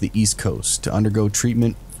moved her to the East Coast to undergo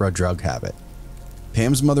treatment for a drug habit.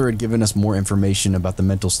 Pam's mother had given us more information about the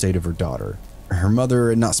mental state of her daughter. Her mother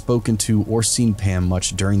had not spoken to or seen Pam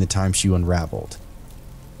much during the time she unraveled.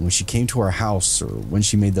 When she came to our house or when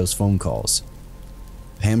she made those phone calls,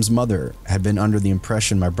 Pam's mother had been under the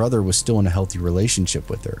impression my brother was still in a healthy relationship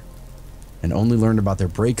with her, and only learned about their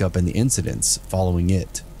breakup and the incidents following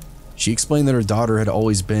it. She explained that her daughter had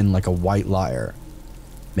always been like a white liar,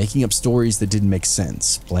 making up stories that didn't make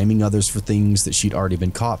sense, blaming others for things that she'd already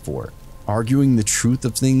been caught for, arguing the truth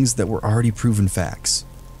of things that were already proven facts.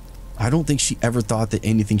 I don't think she ever thought that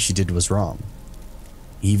anything she did was wrong.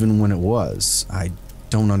 Even when it was, I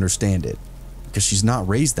don't understand it, because she's not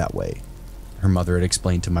raised that way, her mother had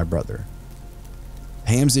explained to my brother.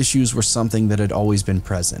 Pam's issues were something that had always been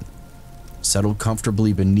present, settled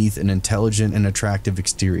comfortably beneath an intelligent and attractive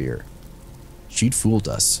exterior. She'd fooled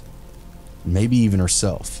us, maybe even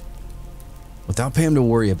herself. Without Pam to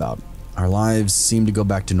worry about, our lives seemed to go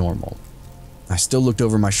back to normal. I still looked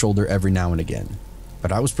over my shoulder every now and again,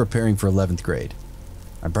 but I was preparing for 11th grade.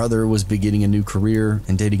 My brother was beginning a new career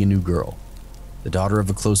and dating a new girl, the daughter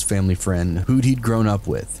of a close family friend who he'd grown up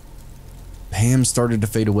with. Pam started to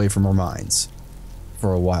fade away from our minds,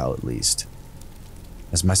 for a while at least.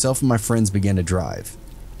 As myself and my friends began to drive,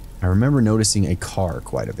 I remember noticing a car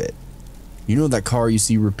quite a bit. You know that car you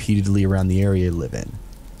see repeatedly around the area you live in.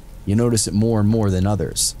 You notice it more and more than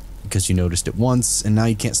others, because you noticed it once and now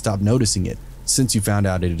you can't stop noticing it since you found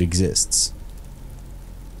out it exists.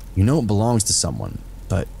 You know it belongs to someone,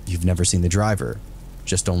 but you've never seen the driver,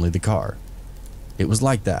 just only the car. It was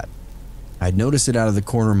like that. I'd noticed it out of the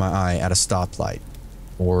corner of my eye at a stoplight,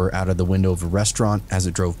 or out of the window of a restaurant as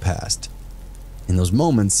it drove past. In those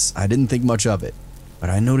moments, I didn't think much of it, but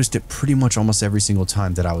I noticed it pretty much almost every single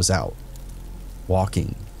time that I was out.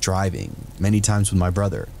 Walking, driving, many times with my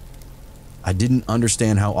brother. I didn't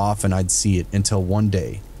understand how often I'd see it until one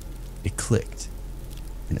day, it clicked,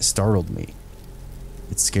 and it startled me.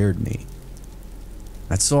 It scared me.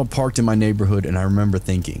 I saw it parked in my neighborhood and I remember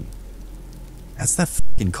thinking, that's that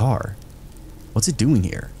fucking car. What's it doing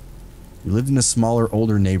here? We lived in a smaller,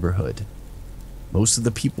 older neighborhood. Most of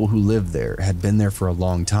the people who lived there had been there for a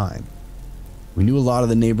long time. We knew a lot of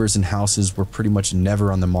the neighbors and houses were pretty much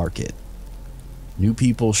never on the market. New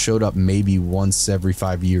people showed up maybe once every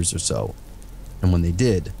 5 years or so, and when they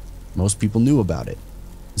did, most people knew about it.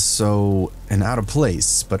 So, an out of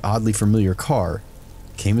place but oddly familiar car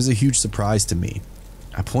came as a huge surprise to me.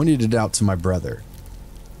 I pointed it out to my brother,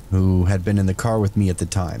 who had been in the car with me at the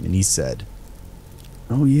time, and he said,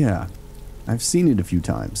 "Oh yeah, I've seen it a few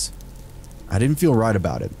times." I didn't feel right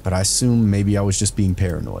about it, but I assumed maybe I was just being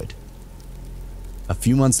paranoid. A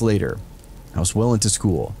few months later, I was well into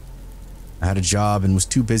school. I had a job and was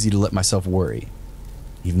too busy to let myself worry,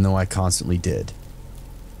 even though I constantly did.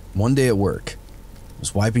 One day at work, I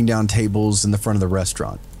was wiping down tables in the front of the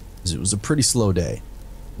restaurant, as it was a pretty slow day,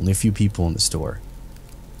 only a few people in the store.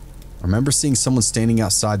 I remember seeing someone standing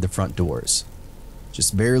outside the front doors,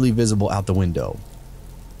 just barely visible out the window.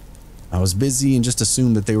 I was busy and just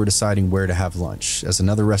assumed that they were deciding where to have lunch, as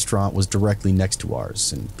another restaurant was directly next to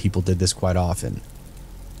ours, and people did this quite often.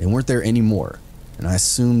 They weren't there anymore, and I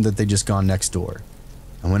assumed that they'd just gone next door.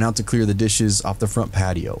 I went out to clear the dishes off the front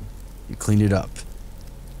patio and cleaned it up,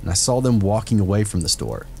 and I saw them walking away from the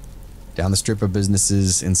store, down the strip of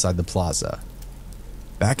businesses inside the plaza.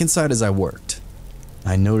 Back inside as I worked,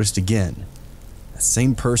 I noticed again, that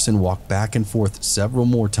same person walked back and forth several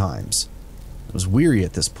more times. I was weary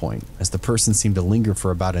at this point, as the person seemed to linger for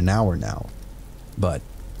about an hour now, but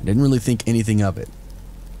I didn't really think anything of it.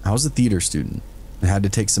 I was a theater student and had to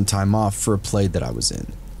take some time off for a play that I was in.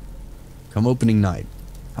 Come opening night,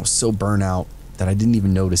 I was so burnt out that I didn't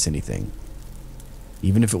even notice anything,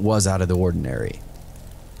 even if it was out of the ordinary.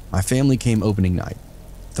 My family came opening night,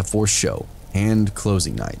 the fourth show, and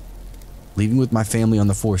closing night. Leaving with my family on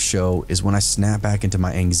the fourth show is when I snapped back into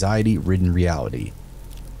my anxiety-ridden reality.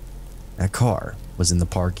 That car was in the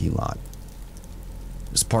parking lot.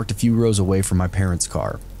 It was parked a few rows away from my parents'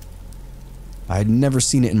 car. I had never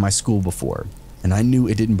seen it in my school before, and I knew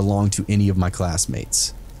it didn't belong to any of my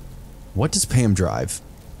classmates. "What does Pam drive?"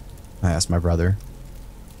 I asked my brother.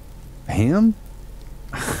 "Pam?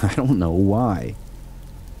 I don't know why.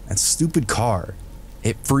 That stupid car.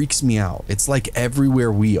 It freaks me out. It's like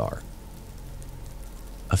everywhere we are."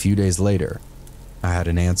 A few days later, I had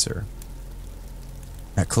an answer.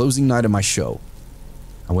 At closing night of my show,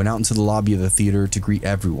 I went out into the lobby of the theater to greet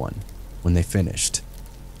everyone when they finished.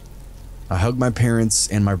 I hugged my parents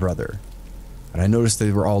and my brother, but I noticed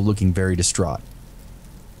they were all looking very distraught.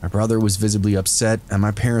 My brother was visibly upset, and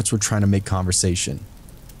my parents were trying to make conversation,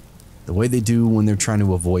 the way they do when they're trying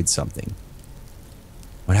to avoid something.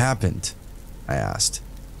 "What happened?" I asked.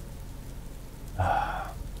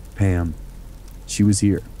 "Pam. She was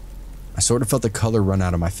here." I sort of felt the color run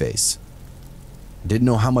out of my face. I didn't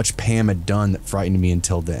know how much Pam had done that frightened me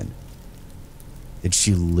until then. Did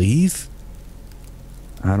she leave?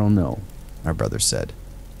 I don't know, my brother said.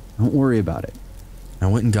 Don't worry about it. I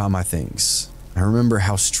went and got my things. I remember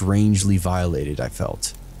how strangely violated I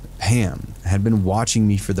felt. Pam had been watching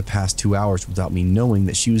me for the past 2 hours without me knowing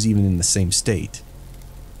that she was even in the same state,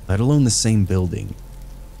 let alone the same building.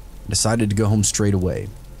 I decided to go home straight away.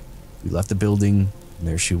 We left the building, and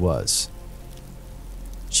there she was.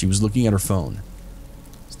 She was looking at her phone,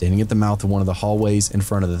 standing at the mouth of one of the hallways in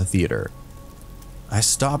front of the theater. I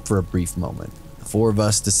stopped for a brief moment. The four of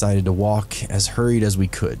us decided to walk as hurried as we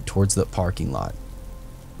could towards the parking lot,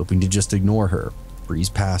 hoping to just ignore her, breeze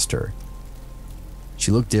past her.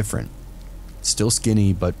 She looked different, still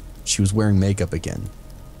skinny, but she was wearing makeup again.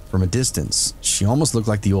 From a distance, she almost looked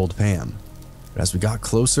like the old Pam, but as we got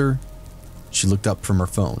closer, she looked up from her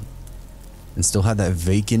phone and still had that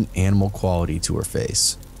vacant animal quality to her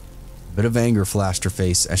face. A bit of anger flashed her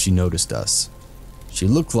face as she noticed us. She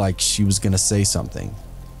looked like she was gonna say something.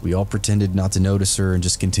 We all pretended not to notice her and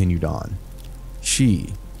just continued on.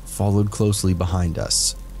 She followed closely behind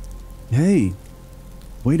us. Hey,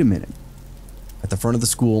 wait a minute. At the front of the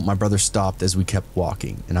school, my brother stopped as we kept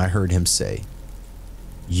walking, and I heard him say,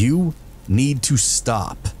 "You need to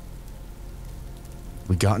stop."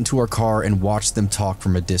 We got into our car and watched them talk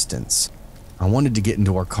from a distance. I wanted to get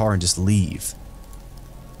into our car and just leave.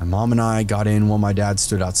 My mom and I got in while my dad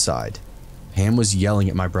stood outside. Pam was yelling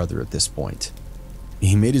at my brother at this point.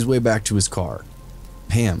 He made his way back to his car.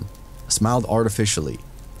 Pam smiled artificially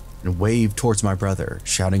and waved towards my brother,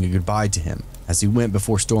 shouting a goodbye to him as he went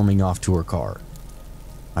before storming off to her car.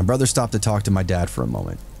 My brother stopped to talk to my dad for a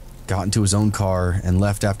moment, got into his own car, and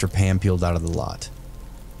left after Pam peeled out of the lot.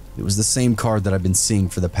 It was the same car that I've been seeing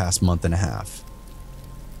for the past month and a half.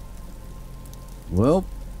 Well,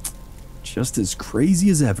 just as crazy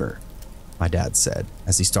as ever, my dad said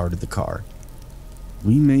as he started the car.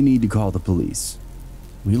 We may need to call the police.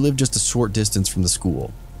 We lived just a short distance from the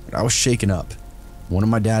school, but I was shaken up. I wanted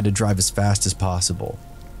my dad to drive as fast as possible.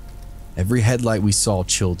 Every headlight we saw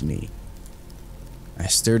chilled me. I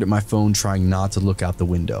stared at my phone, trying not to look out the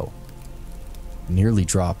window. I nearly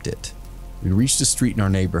dropped it. We reached a street in our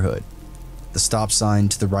neighborhood. The stop sign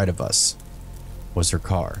to the right of us was her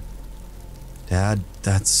car. Dad,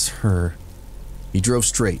 that's her. He drove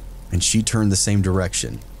straight, and she turned the same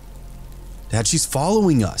direction. Dad, she's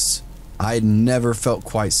following us. I had never felt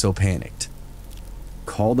quite so panicked.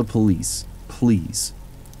 Call the police, please,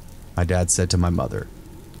 my dad said to my mother,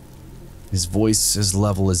 his voice as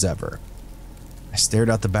level as ever. I stared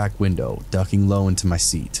out the back window, ducking low into my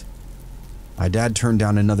seat. My dad turned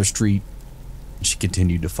down another street, and she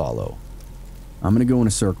continued to follow. I'm gonna go in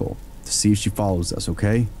a circle to see if she follows us,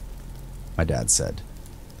 okay? My dad said.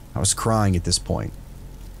 I was crying at this point,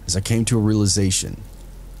 as I came to a realization.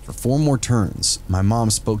 For 4 more turns, my mom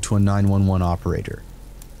spoke to a 911 operator,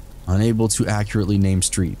 unable to accurately name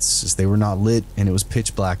streets as they were not lit and it was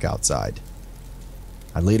pitch black outside.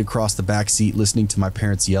 I laid across the back seat listening to my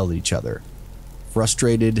parents yell at each other,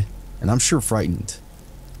 frustrated and I'm sure frightened.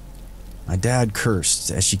 My dad cursed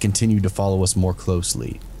as she continued to follow us more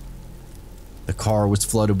closely. The car was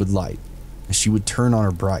flooded with light as she would turn on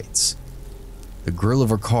her brights, the grill of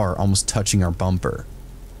her car almost touching our bumper.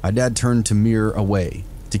 My dad turned to mirror away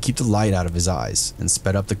to keep the light out of his eyes and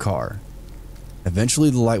sped up the car. Eventually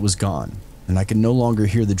the light was gone and I could no longer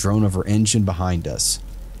hear the drone of her engine behind us.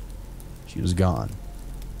 She was gone.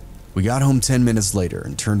 We got home 10 minutes later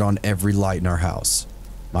and turned on every light in our house.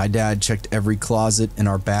 My dad checked every closet in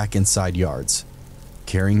our back and side yards,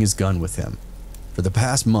 carrying his gun with him. For the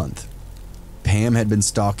past month, Pam had been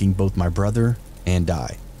stalking both my brother and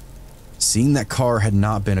I. Seeing that car had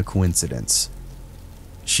not been a coincidence.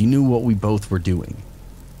 She knew what we both were doing.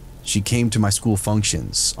 She came to my school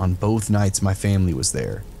functions on both nights my family was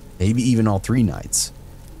there, maybe even all 3 nights.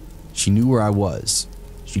 She knew where I was.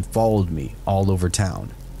 She'd followed me all over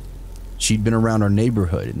town. She'd been around our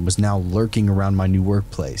neighborhood and was now lurking around my new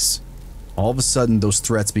workplace. All of a sudden, those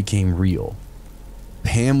threats became real.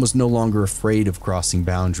 Pam was no longer afraid of crossing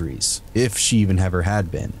boundaries, if she even ever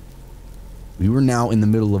had been. We were now in the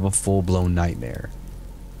middle of a full-blown nightmare.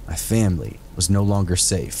 My family was no longer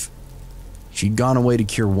safe. She'd gone away to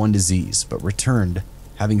cure one disease, but returned,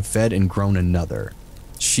 having fed and grown another.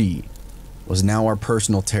 She was now our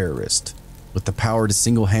personal terrorist, with the power to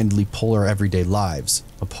single-handedly pull our everyday lives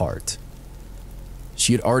apart.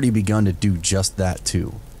 She had already begun to do just that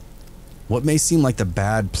too. What may seem like the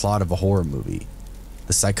bad plot of a horror movie,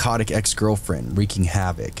 the psychotic ex-girlfriend wreaking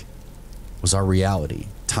havoc, was our reality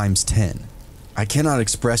times 10. I cannot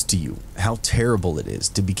express to you how terrible it is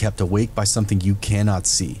to be kept awake by something you cannot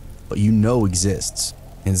see, but you know exists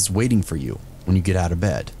and is waiting for you when you get out of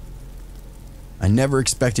bed. I never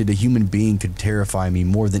expected a human being could terrify me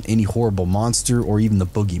more than any horrible monster or even the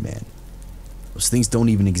boogeyman. Those things don't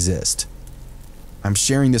even exist. I'm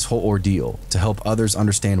sharing this whole ordeal to help others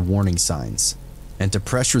understand warning signs and to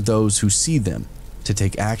pressure those who see them to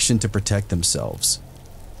take action to protect themselves.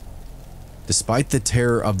 Despite the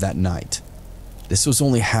terror of that night, this was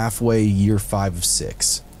only halfway year 5 of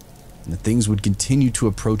 6, and things would continue to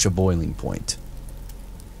approach a boiling point.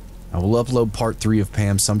 I will upload part 3 of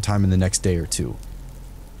Pam sometime in the next day or two.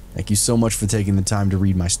 Thank you so much for taking the time to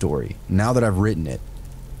read my story. Now that I've written it,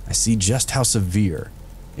 I see just how severe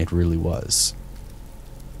it really was.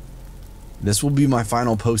 This will be my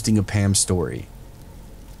final posting of Pam's story.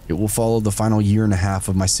 It will follow the final year and a half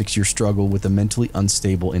of my 6-year struggle with a mentally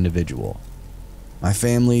unstable individual. My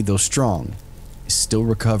family, though strong, is still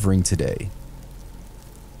recovering today.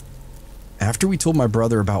 After we told my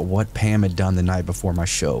brother about what Pam had done the night before my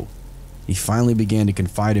show, he finally began to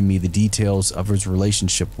confide in me the details of his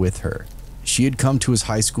relationship with her. She had come to his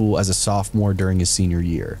high school as a sophomore during his senior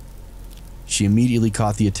year. She immediately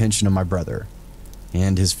caught the attention of my brother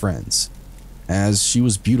and his friends, as she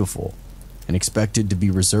was beautiful and expected to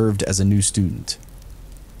be reserved as a new student.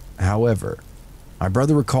 However, my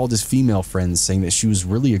brother recalled his female friends saying that she was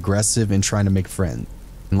really aggressive in trying to make friends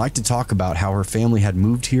and liked to talk about how her family had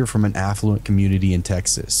moved here from an affluent community in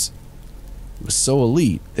Texas. It was so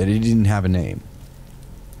elite that it didn't have a name.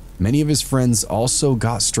 Many of his friends also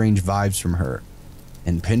got strange vibes from her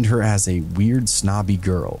and pinned her as a weird, snobby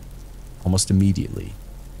girl almost immediately.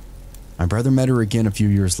 My brother met her again a few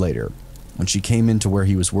years later when she came into where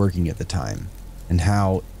he was working at the time, and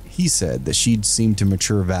how he said that she'd seemed to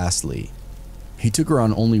mature vastly. He took her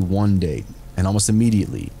on only one date, and almost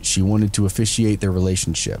immediately she wanted to officiate their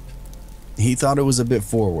relationship. He thought it was a bit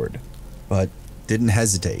forward, but didn't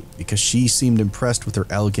hesitate because she seemed impressed with her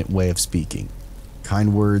elegant way of speaking,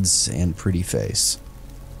 kind words, and pretty face.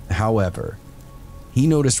 However, he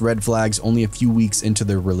noticed red flags only a few weeks into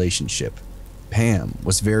their relationship. Pam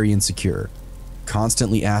was very insecure,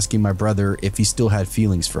 constantly asking my brother if he still had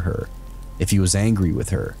feelings for her, if he was angry with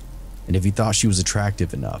her, and if he thought she was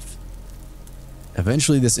attractive enough.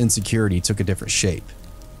 Eventually, this insecurity took a different shape.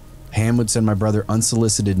 Pam would send my brother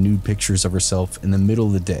unsolicited nude pictures of herself in the middle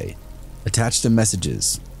of the day, attached to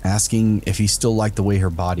messages asking if he still liked the way her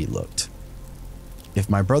body looked. If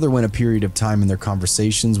my brother went a period of time in their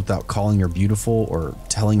conversations without calling her beautiful or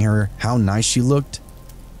telling her how nice she looked,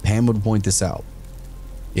 Pam would point this out.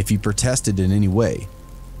 If he protested in any way,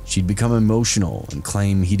 she'd become emotional and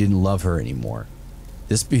claim he didn't love her anymore.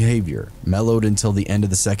 This behavior mellowed until the end of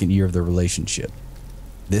the 2nd year of their relationship.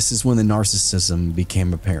 This is when the narcissism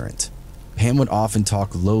became apparent. Pam would often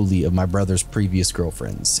talk lowly of my brother's previous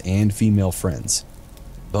girlfriends and female friends,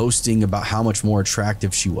 boasting about how much more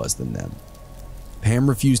attractive she was than them. Pam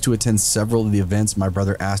refused to attend several of the events my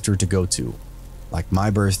brother asked her to go to, like my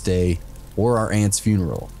birthday or our aunt's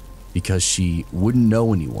funeral, because she wouldn't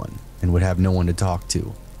know anyone and would have no one to talk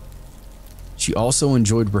to. She also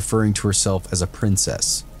enjoyed referring to herself as a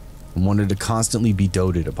princess and wanted to constantly be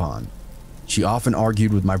doted upon. She often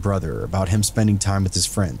argued with my brother about him spending time with his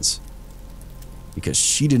friends, because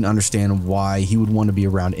she didn't understand why he would want to be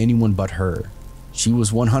around anyone but her. She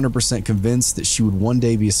was 100% convinced that she would one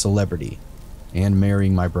day be a celebrity and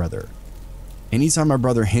marrying my brother. Anytime my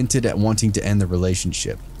brother hinted at wanting to end the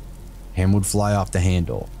relationship, Pam would fly off the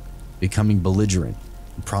handle, becoming belligerent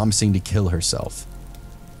and promising to kill herself.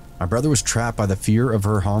 My brother was trapped by the fear of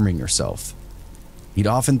her harming herself. He'd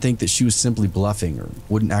often think that she was simply bluffing or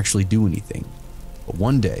wouldn't actually do anything. But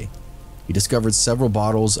one day, he discovered several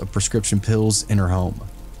bottles of prescription pills in her home.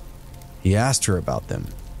 He asked her about them,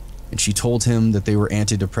 and she told him that they were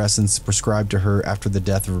antidepressants prescribed to her after the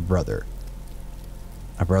death of her brother.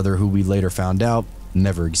 A brother who we later found out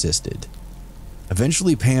never existed.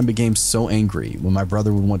 Eventually, Pam became so angry when my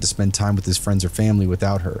brother would want to spend time with his friends or family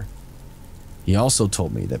without her. He also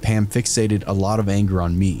told me that Pam fixated a lot of anger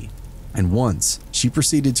on me, and once she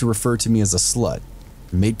proceeded to refer to me as a slut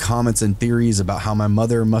and made comments and theories about how my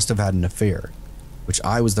mother must have had an affair, which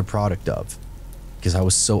I was the product of, because I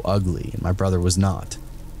was so ugly and my brother was not.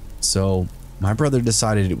 So my brother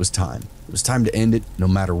decided it was time. It was time to end it no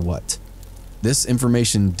matter what. This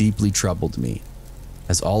information deeply troubled me,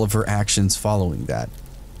 as all of her actions following that,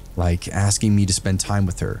 like asking me to spend time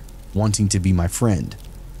with her, wanting to be my friend,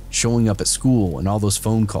 showing up at school, and all those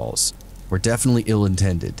phone calls, were definitely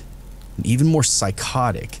ill-intended, and even more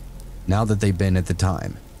psychotic now that they've been at the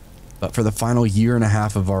time. But for the final year and a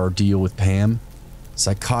half of our ordeal with Pam,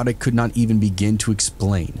 psychotic could not even begin to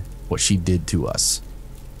explain what she did to us.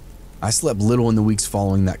 I slept little in the weeks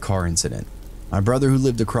following that car incident. My brother, who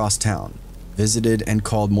lived across town, visited and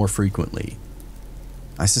called more frequently,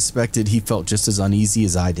 I suspected he felt just as uneasy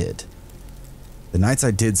as I did. The nights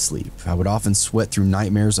I did sleep, I would often sweat through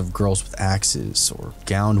nightmares of girls with axes or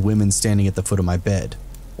gowned women standing at the foot of my bed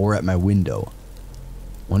or at my window.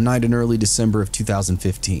 One night in early December of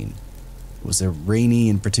 2015, it was a rainy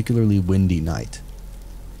and particularly windy night.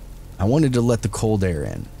 I wanted to let the cold air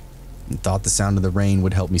in and thought the sound of the rain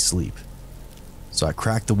would help me sleep. So I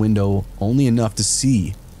cracked the window only enough to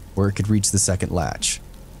see where it could reach the second latch.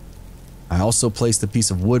 I also placed a piece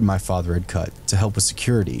of wood my father had cut to help with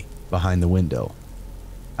security behind the window.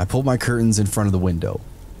 I pulled my curtains in front of the window,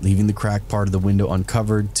 leaving the cracked part of the window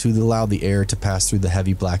uncovered to allow the air to pass through the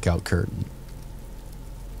heavy blackout curtain.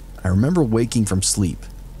 I remember waking from sleep,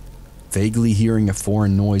 vaguely hearing a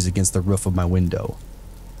foreign noise against the roof of my window.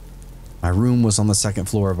 My room was on the second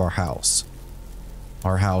floor of our house.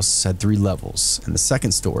 Our house had 3 levels, and the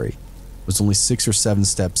second story was only 6 or 7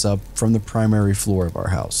 steps up from the primary floor of our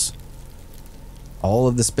house. All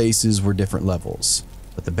of the spaces were different levels,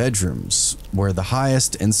 but the bedrooms were the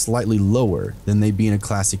highest and slightly lower than they'd be in a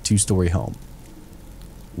classic 2-story home.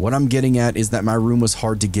 What I'm getting at is that my room was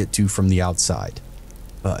hard to get to from the outside,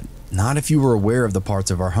 but not if you were aware of the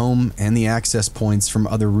parts of our home and the access points from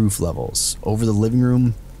other roof levels, over the living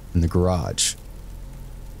room and the garage.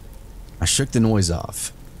 I shook the noise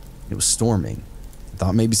off. It was storming. I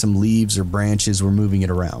thought maybe some leaves or branches were moving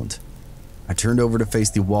it around. I turned over to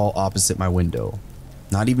face the wall opposite my window.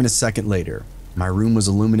 Not even a second later, my room was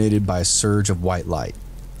illuminated by a surge of white light.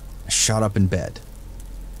 I shot up in bed.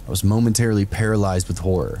 I was momentarily paralyzed with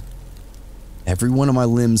horror. Every one of my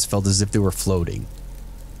limbs felt as if they were floating.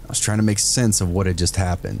 I was trying to make sense of what had just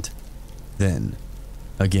happened. Then,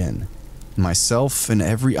 again, myself and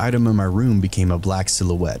every item in my room became a black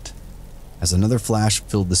silhouette as another flash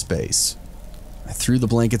filled the space. I threw the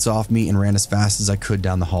blankets off me and ran as fast as I could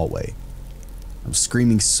down the hallway. I was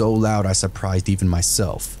screaming so loud I surprised even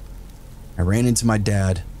myself. I ran into my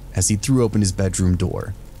dad as he threw open his bedroom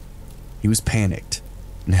door. He was panicked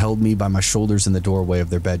and held me by my shoulders in the doorway of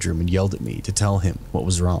their bedroom and yelled at me to tell him what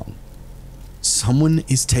was wrong. "Someone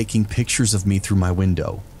is taking pictures of me through my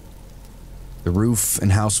window." The roof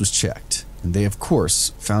and house was checked, and they of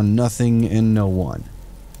course found nothing and no one.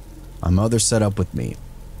 My mother set up with me,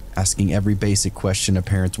 asking every basic question a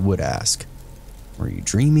parent would ask. Were you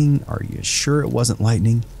dreaming? Are you sure it wasn't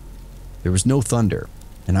lightning? There was no thunder,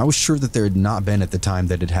 and I was sure that there had not been at the time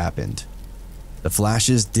that it happened. The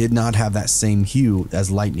flashes did not have that same hue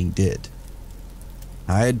as lightning did.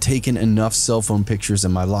 I had taken enough cell phone pictures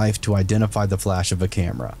in my life to identify the flash of a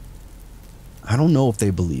camera. I don't know if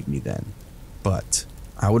they believed me then, but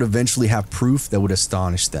I would eventually have proof that would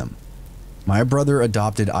astonish them. My brother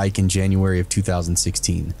adopted Ike in January of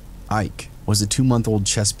 2016. Ike was a 2-month-old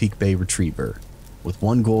Chesapeake Bay Retriever with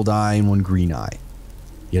 1 gold eye and 1 green eye.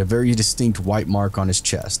 He had a very distinct white mark on his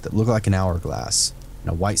chest that looked like an hourglass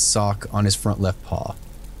and a white sock on his front left paw.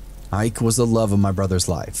 Ike was the love of my brother's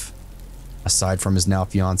life. Aside from his now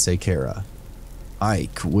fiancée Kara,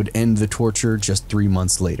 Ike would end the torture just 3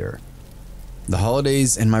 months later. The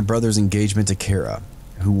holidays and my brother's engagement to Kara,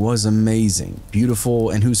 who was amazing,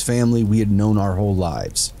 beautiful, and whose family we had known our whole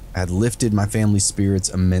lives, had lifted my family's spirits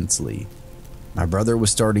immensely. My brother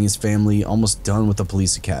was starting his family, almost done with the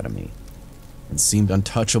police academy, and seemed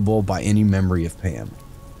untouchable by any memory of Pam.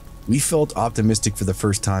 We felt optimistic for the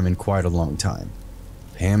first time in quite a long time.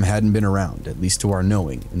 Pam hadn't been around, at least to our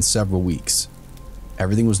knowing, in several weeks.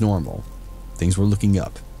 Everything was normal. Things were looking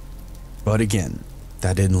up. But again,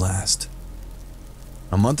 that didn't last.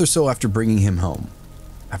 A month or so after bringing him home,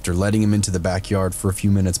 after letting him into the backyard for a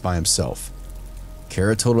few minutes by himself,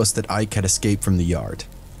 Kara told us that Ike had escaped from the yard.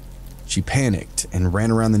 She panicked and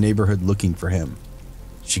ran around the neighborhood looking for him.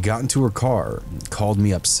 She got into her car and called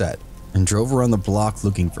me upset and drove around the block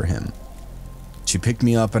looking for him. She picked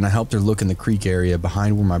me up and I helped her look in the creek area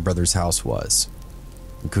behind where my brother's house was.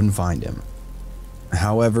 We couldn't find him.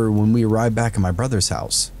 However, when we arrived back at my brother's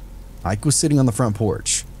house, Ike was sitting on the front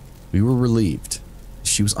porch. We were relieved.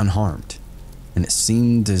 She was unharmed, and it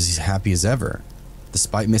seemed as happy as ever,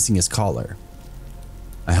 despite missing his collar.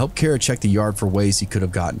 I helped Kara check the yard for ways he could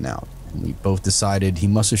have gotten out, and we both decided he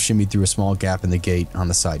must have shimmied through a small gap in the gate on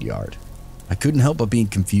the side yard. I couldn't help but being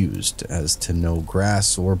confused as to no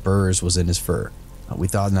grass or burrs was in his fur, but we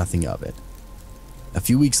thought nothing of it. A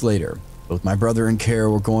few weeks later, both my brother and Kara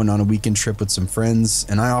were going on a weekend trip with some friends,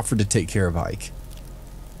 and I offered to take care of Ike.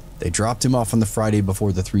 They dropped him off on the Friday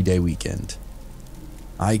before the 3-day weekend.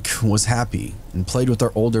 Ike was happy and played with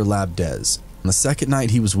our older lab Dez. On the second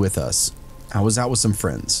night he was with us, I was out with some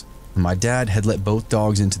friends, and my dad had let both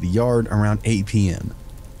dogs into the yard around 8 p.m.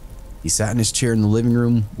 He sat in his chair in the living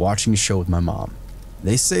room watching a show with my mom.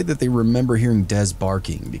 They say that they remember hearing Des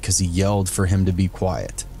barking because he yelled for him to be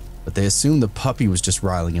quiet, but they assume the puppy was just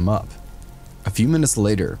riling him up. A few minutes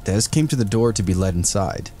later, Des came to the door to be led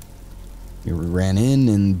inside. He ran in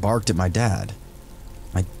and barked at my dad.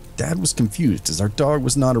 My dad was confused as our dog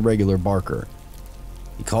was not a regular barker.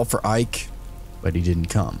 He called for Ike, but he didn't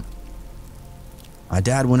come. My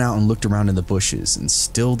dad went out and looked around in the bushes and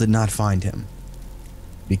still did not find him.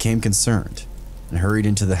 He became concerned and hurried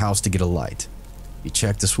into the house to get a light. He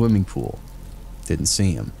checked the swimming pool, didn't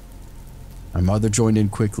see him. My mother joined in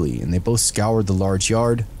quickly and they both scoured the large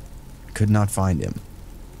yard, could not find him.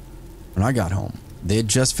 When I got home, they had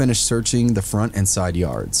just finished searching the front and side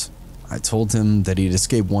yards. I told him that he had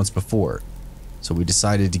escaped once before, so we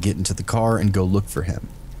decided to get into the car and go look for him.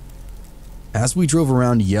 As we drove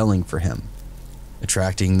around yelling for him,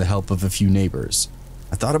 attracting the help of a few neighbors,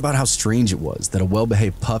 I thought about how strange it was that a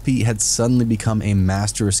well-behaved puppy had suddenly become a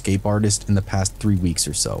master escape artist in the past 3 weeks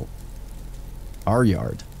or so. Our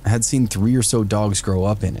yard had seen 3 or so dogs grow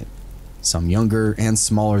up in it, some younger and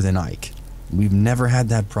smaller than Ike. We've never had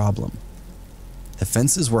that problem. The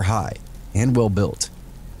fences were high and well built.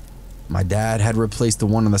 My dad had replaced the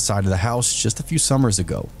one on the side of the house just a few summers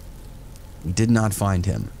ago. We did not find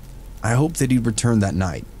him. I hoped that he'd return that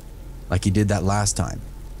night, like he did that last time,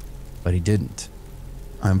 but he didn't.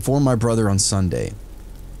 I informed my brother on Sunday.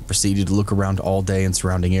 I proceeded to look around all day in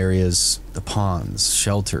surrounding areas, the ponds,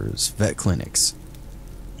 shelters, vet clinics,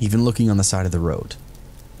 even looking on the side of the road.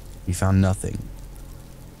 We found nothing.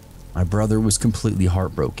 My brother was completely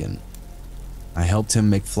heartbroken. I helped him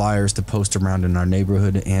make flyers to post around in our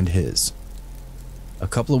neighborhood and his. A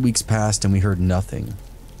couple of weeks passed and we heard nothing.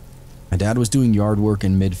 My dad was doing yard work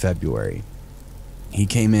in mid-February. He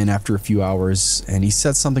came in after a few hours and he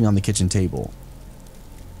set something on the kitchen table.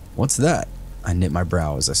 "What's that?" I knit my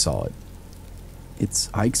brow as I saw it. "It's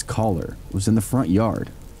Ike's collar. It was in the front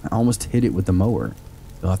yard. I almost hit it with the mower.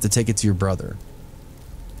 You'll have to take it to your brother."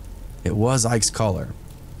 It was Ike's collar,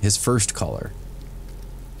 his first collar.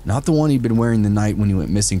 Not the one he'd been wearing the night when he went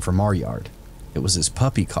missing from our yard. It was his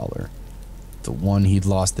puppy collar, the one he'd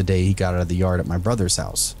lost the day he got out of the yard at my brother's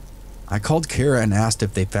house. I called Kara and asked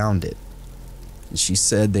if they found it, and she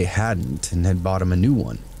said they hadn't and had bought him a new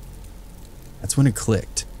one. That's when it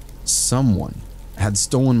clicked. Someone had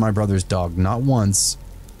stolen my brother's dog not once,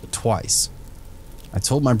 but twice. I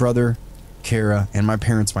told my brother, Kara, and my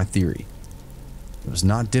parents my theory. It was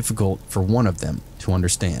not difficult for one of them to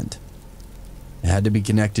understand. It had to be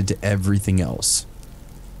connected to everything else,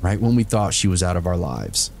 right when we thought she was out of our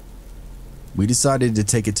lives. We decided to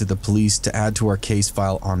take it to the police to add to our case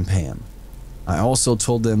file on Pam. I also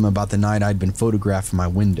told them about the night I'd been photographed from my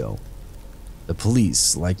window. The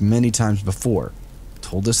police, like many times before,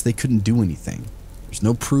 told us they couldn't do anything. There's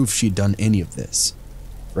no proof she'd done any of this.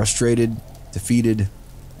 Frustrated, defeated,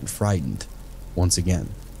 and frightened once again.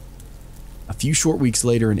 A few short weeks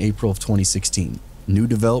later in April of 2016, new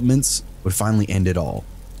developments would finally end it all.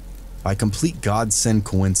 By complete godsend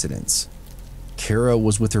coincidence, Kara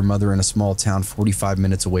was with her mother in a small town 45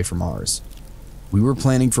 minutes away from ours. We were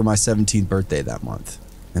planning for my 17th birthday that month,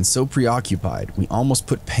 and so preoccupied, we almost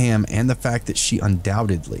put Pam and the fact that she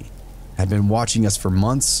undoubtedly had been watching us for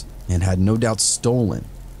months and had no doubt stolen,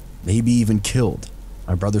 maybe even killed,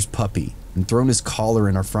 my brother's puppy and thrown his collar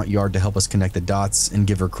in our front yard to help us connect the dots and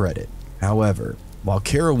give her credit. However, while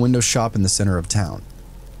Kara window shopped in the center of town,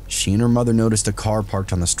 she and her mother noticed a car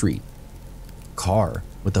parked on the street. A car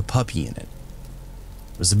with a puppy in it.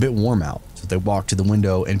 It was a bit warm out, so they walked to the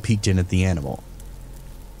window and peeked in at the animal.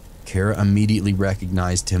 Kara immediately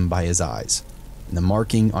recognized him by his eyes, and the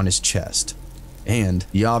marking on his chest, and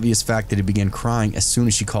the obvious fact that he began crying as soon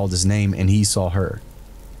as she called his name and he saw her.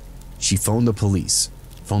 She phoned the police,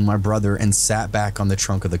 phoned my brother, and sat back on the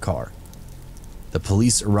trunk of the car. The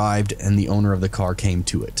police arrived and the owner of the car came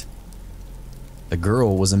to it. The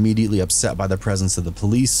girl was immediately upset by the presence of the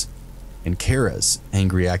police and Kara's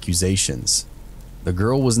angry accusations. The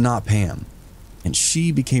girl was not Pam, and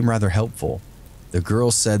she became rather helpful. The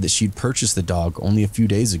girl said that she'd purchased the dog only a few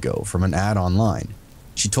days ago from an ad online.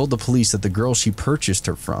 She told the police that the girl she purchased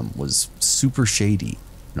her from was super shady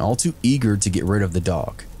and all too eager to get rid of the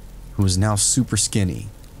dog, who was now super skinny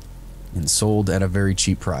and sold at a very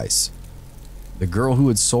cheap price. The girl who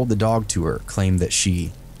had sold the dog to her claimed that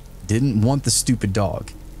she didn't want the stupid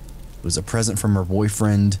dog. It was a present from her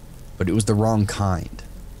boyfriend, but it was the wrong kind.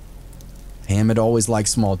 Pam had always liked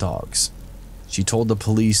small dogs. She told the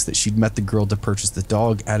police that she'd met the girl to purchase the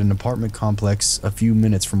dog at an apartment complex a few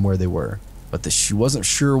minutes from where they were, but that she wasn't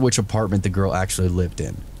sure which apartment the girl actually lived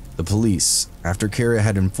in. The police, after Kara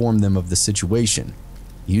had informed them of the situation,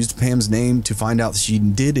 Used Pam's name to find out she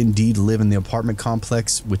did indeed live in the apartment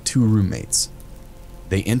complex with 2 roommates.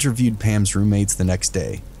 They interviewed Pam's roommates the next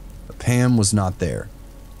day, but Pam was not there.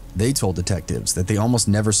 They told detectives that they almost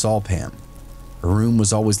never saw Pam. Her room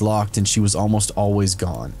was always locked and she was almost always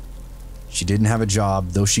gone. She didn't have a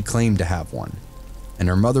job, though she claimed to have one, and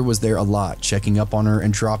her mother was there a lot, checking up on her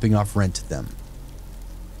and dropping off rent to them.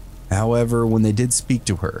 However, when they did speak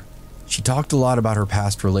to her, she talked a lot about her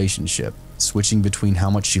past relationship, switching between how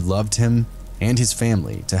much she loved him and his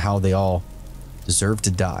family to how they all deserved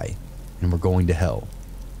to die and were going to hell.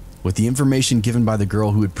 With the information given by the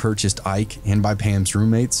girl who had purchased Ike and by Pam's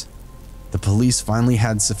roommates, the police finally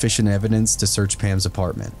had sufficient evidence to search Pam's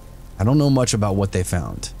apartment. I don't know much about what they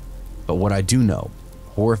found, but what I do know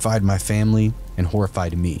horrified my family and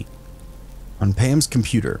horrified me. On Pam's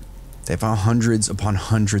computer, they found hundreds upon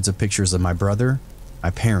hundreds of pictures of my brother, my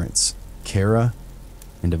parents, Kara,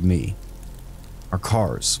 and of me. Our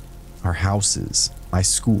cars, our houses, my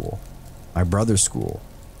school, my brother's school,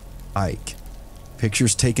 Ike,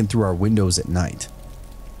 pictures taken through our windows at night,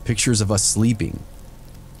 pictures of us sleeping,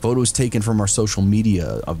 photos taken from our social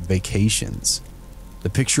media of vacations, the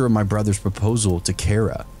picture of my brother's proposal to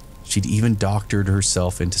Kara. She'd even doctored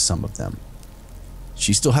herself into some of them.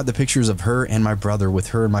 She still had the pictures of her and my brother with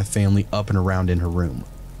her and my family up and around in her room.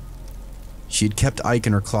 She had kept Ike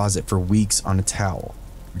in her closet for weeks on a towel,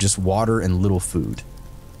 just water and little food.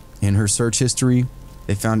 In her search history,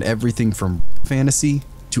 they found everything from fantasy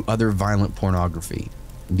to other violent pornography,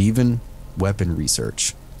 and even weapon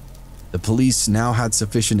research. The police now had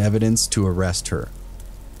sufficient evidence to arrest her.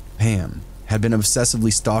 Pam had been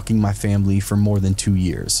obsessively stalking my family for more than 2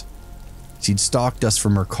 years. She'd stalked us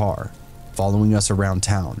from her car, following us around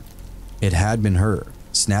town. It had been her,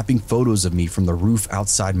 snapping photos of me from the roof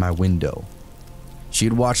outside my window. She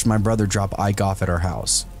had watched my brother drop Ike off at our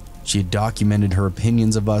house. She had documented her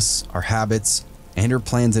opinions of us, our habits, and her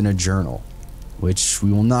plans in a journal, which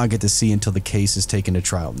we will not get to see until the case is taken to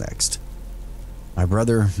trial next. My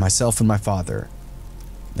brother, myself, and my father,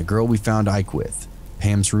 the girl we found Ike with,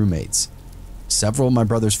 Pam's roommates, several of my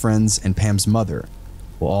brother's friends, and Pam's mother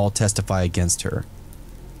will all testify against her.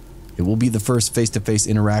 It will be the first face-to-face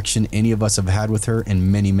interaction any of us have had with her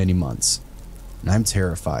in many, many months, and I'm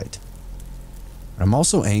terrified. But I'm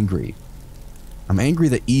also angry. I'm angry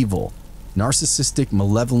that evil, narcissistic,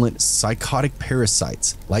 malevolent, psychotic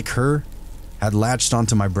parasites like her had latched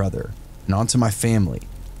onto my brother and onto my family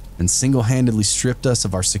and single-handedly stripped us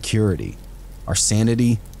of our security, our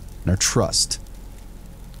sanity, and our trust.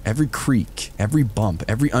 Every creak, every bump,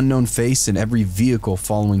 every unknown face, and every vehicle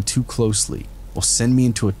following too closely will send me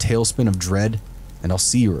into a tailspin of dread, and I'll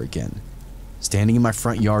see her again, standing in my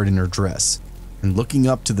front yard in her dress and looking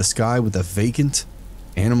up to the sky with a vacant,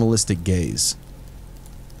 animalistic gaze.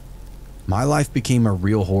 My life became a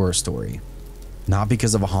real horror story, not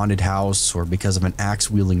because of a haunted house or because of an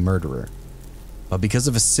axe-wielding murderer, but because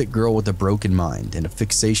of a sick girl with a broken mind and a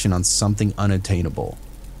fixation on something unattainable.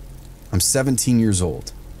 I'm 17 years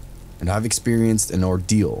old, and I've experienced an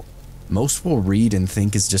ordeal most will read and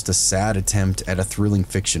think is just a sad attempt at a thrilling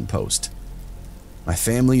fiction post. My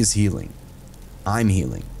family is healing. I'm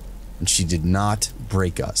healing, and she did not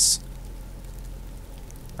break us.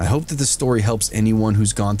 I hope that the story helps anyone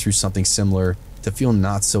who's gone through something similar to feel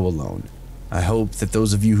not so alone. I hope that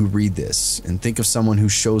those of you who read this and think of someone who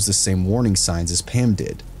shows the same warning signs as Pam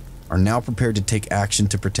did are now prepared to take action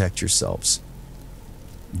to protect yourselves.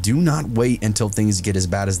 Do not wait until things get as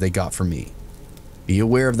bad as they got for me. Be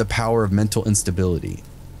aware of the power of mental instability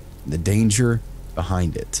and the danger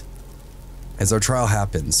behind it. As our trial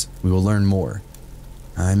happens, we will learn more.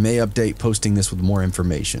 I may update posting this with more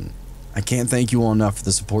information. I can't thank you all enough for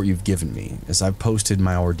the support you've given me as I've posted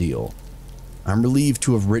my ordeal. I'm relieved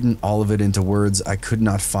to have written all of it into words I could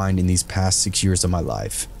not find in these past 6 years of my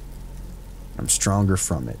life. I'm stronger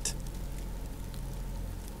from it.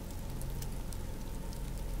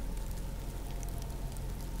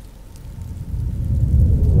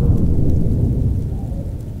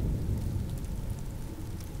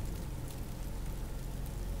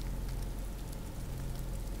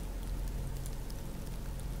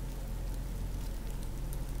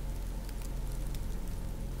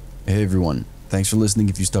 Hey everyone, thanks for listening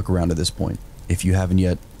if you stuck around to this point. If you haven't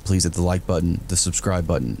yet, please hit the like button, the subscribe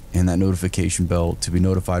button, and that notification bell to be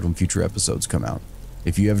notified when future episodes come out.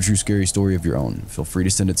 If you have a true scary story of your own, feel free to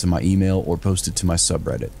send it to my email or post it to my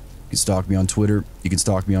subreddit. You can stalk me on Twitter, you can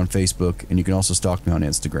stalk me on Facebook, and you can also stalk me on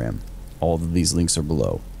Instagram. All of these links are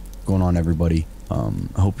below. What's going on, everybody?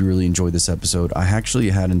 I hope you really enjoyed this episode. I actually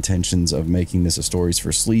had intentions of making this a Stories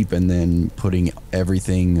for Sleep and then putting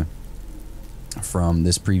everything from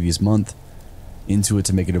this previous month into it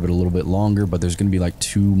to make it a little bit longer, but there's going to be like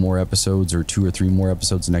 2 more episodes or 2 or 3 more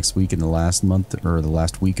episodes next week in the last month or the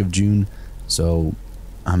last week of June. So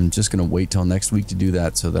I'm just going to wait till next week to do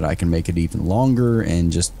that so that I can make it even longer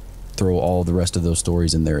and just throw all the rest of those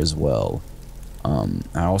stories in there as well.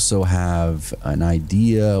 I also have an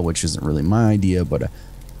idea, which isn't really my idea, but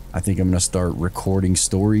I think I'm going to start recording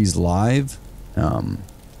stories live,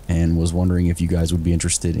 and was wondering if you guys would be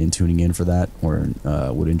interested in tuning in for that, or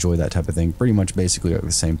would enjoy that type of thing. Pretty much basically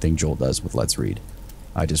the same thing Joel does with Let's Read.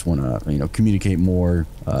 I just want to, you know, communicate more,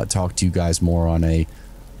 talk to you guys more on a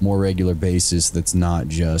more regular basis that's not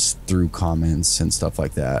just through comments and stuff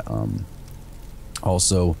like that.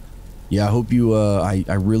 Also, yeah, I hope you, I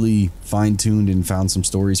really fine-tuned and found some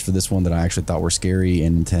stories for this one that I actually thought were scary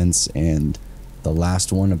and intense, and the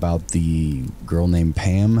last one about the girl named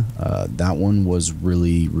Pam, that one was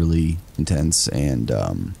really, really intense and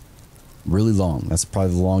really long. That's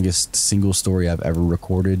probably the longest single story I've ever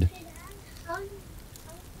recorded.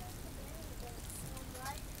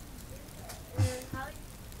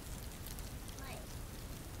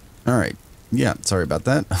 All right, yeah, sorry about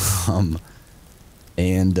that.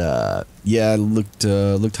 Yeah, I looked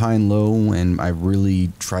high and low, and I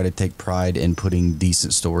really try to take pride in putting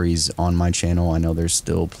decent stories on my channel. I know there's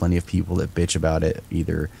still plenty of people that bitch about it,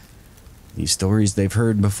 either these stories they've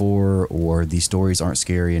heard before or these stories aren't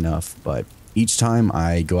scary enough, but each time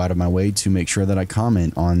I go out of my way to make sure that I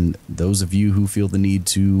comment on those of you who feel the need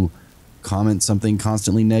to comment something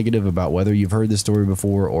constantly negative about whether you've heard this story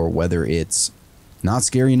before or whether it's not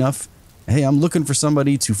scary enough. Hey, I'm looking for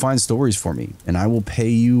somebody to find stories for me, and I will pay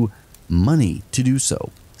you money to do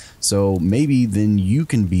so. So maybe then you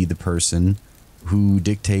can be the person who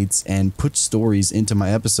dictates and puts stories into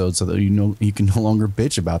my episodes so that you know you can no longer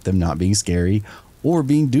bitch about them not being scary or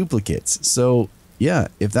being duplicates. So yeah,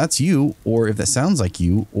 if that's you, or if that sounds like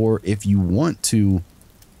you, or if you want to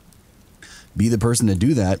be the person to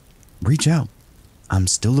do that, reach out. I'm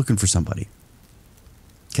still looking for somebody.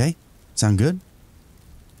 Okay? Sound good?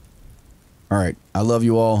 All right. I love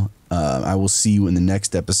you all. I will see you in the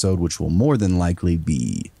next episode, which will more than likely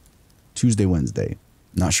be Tuesday, Wednesday.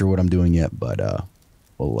 Not sure what I'm doing yet, but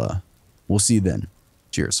we'll see you then.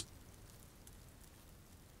 Cheers.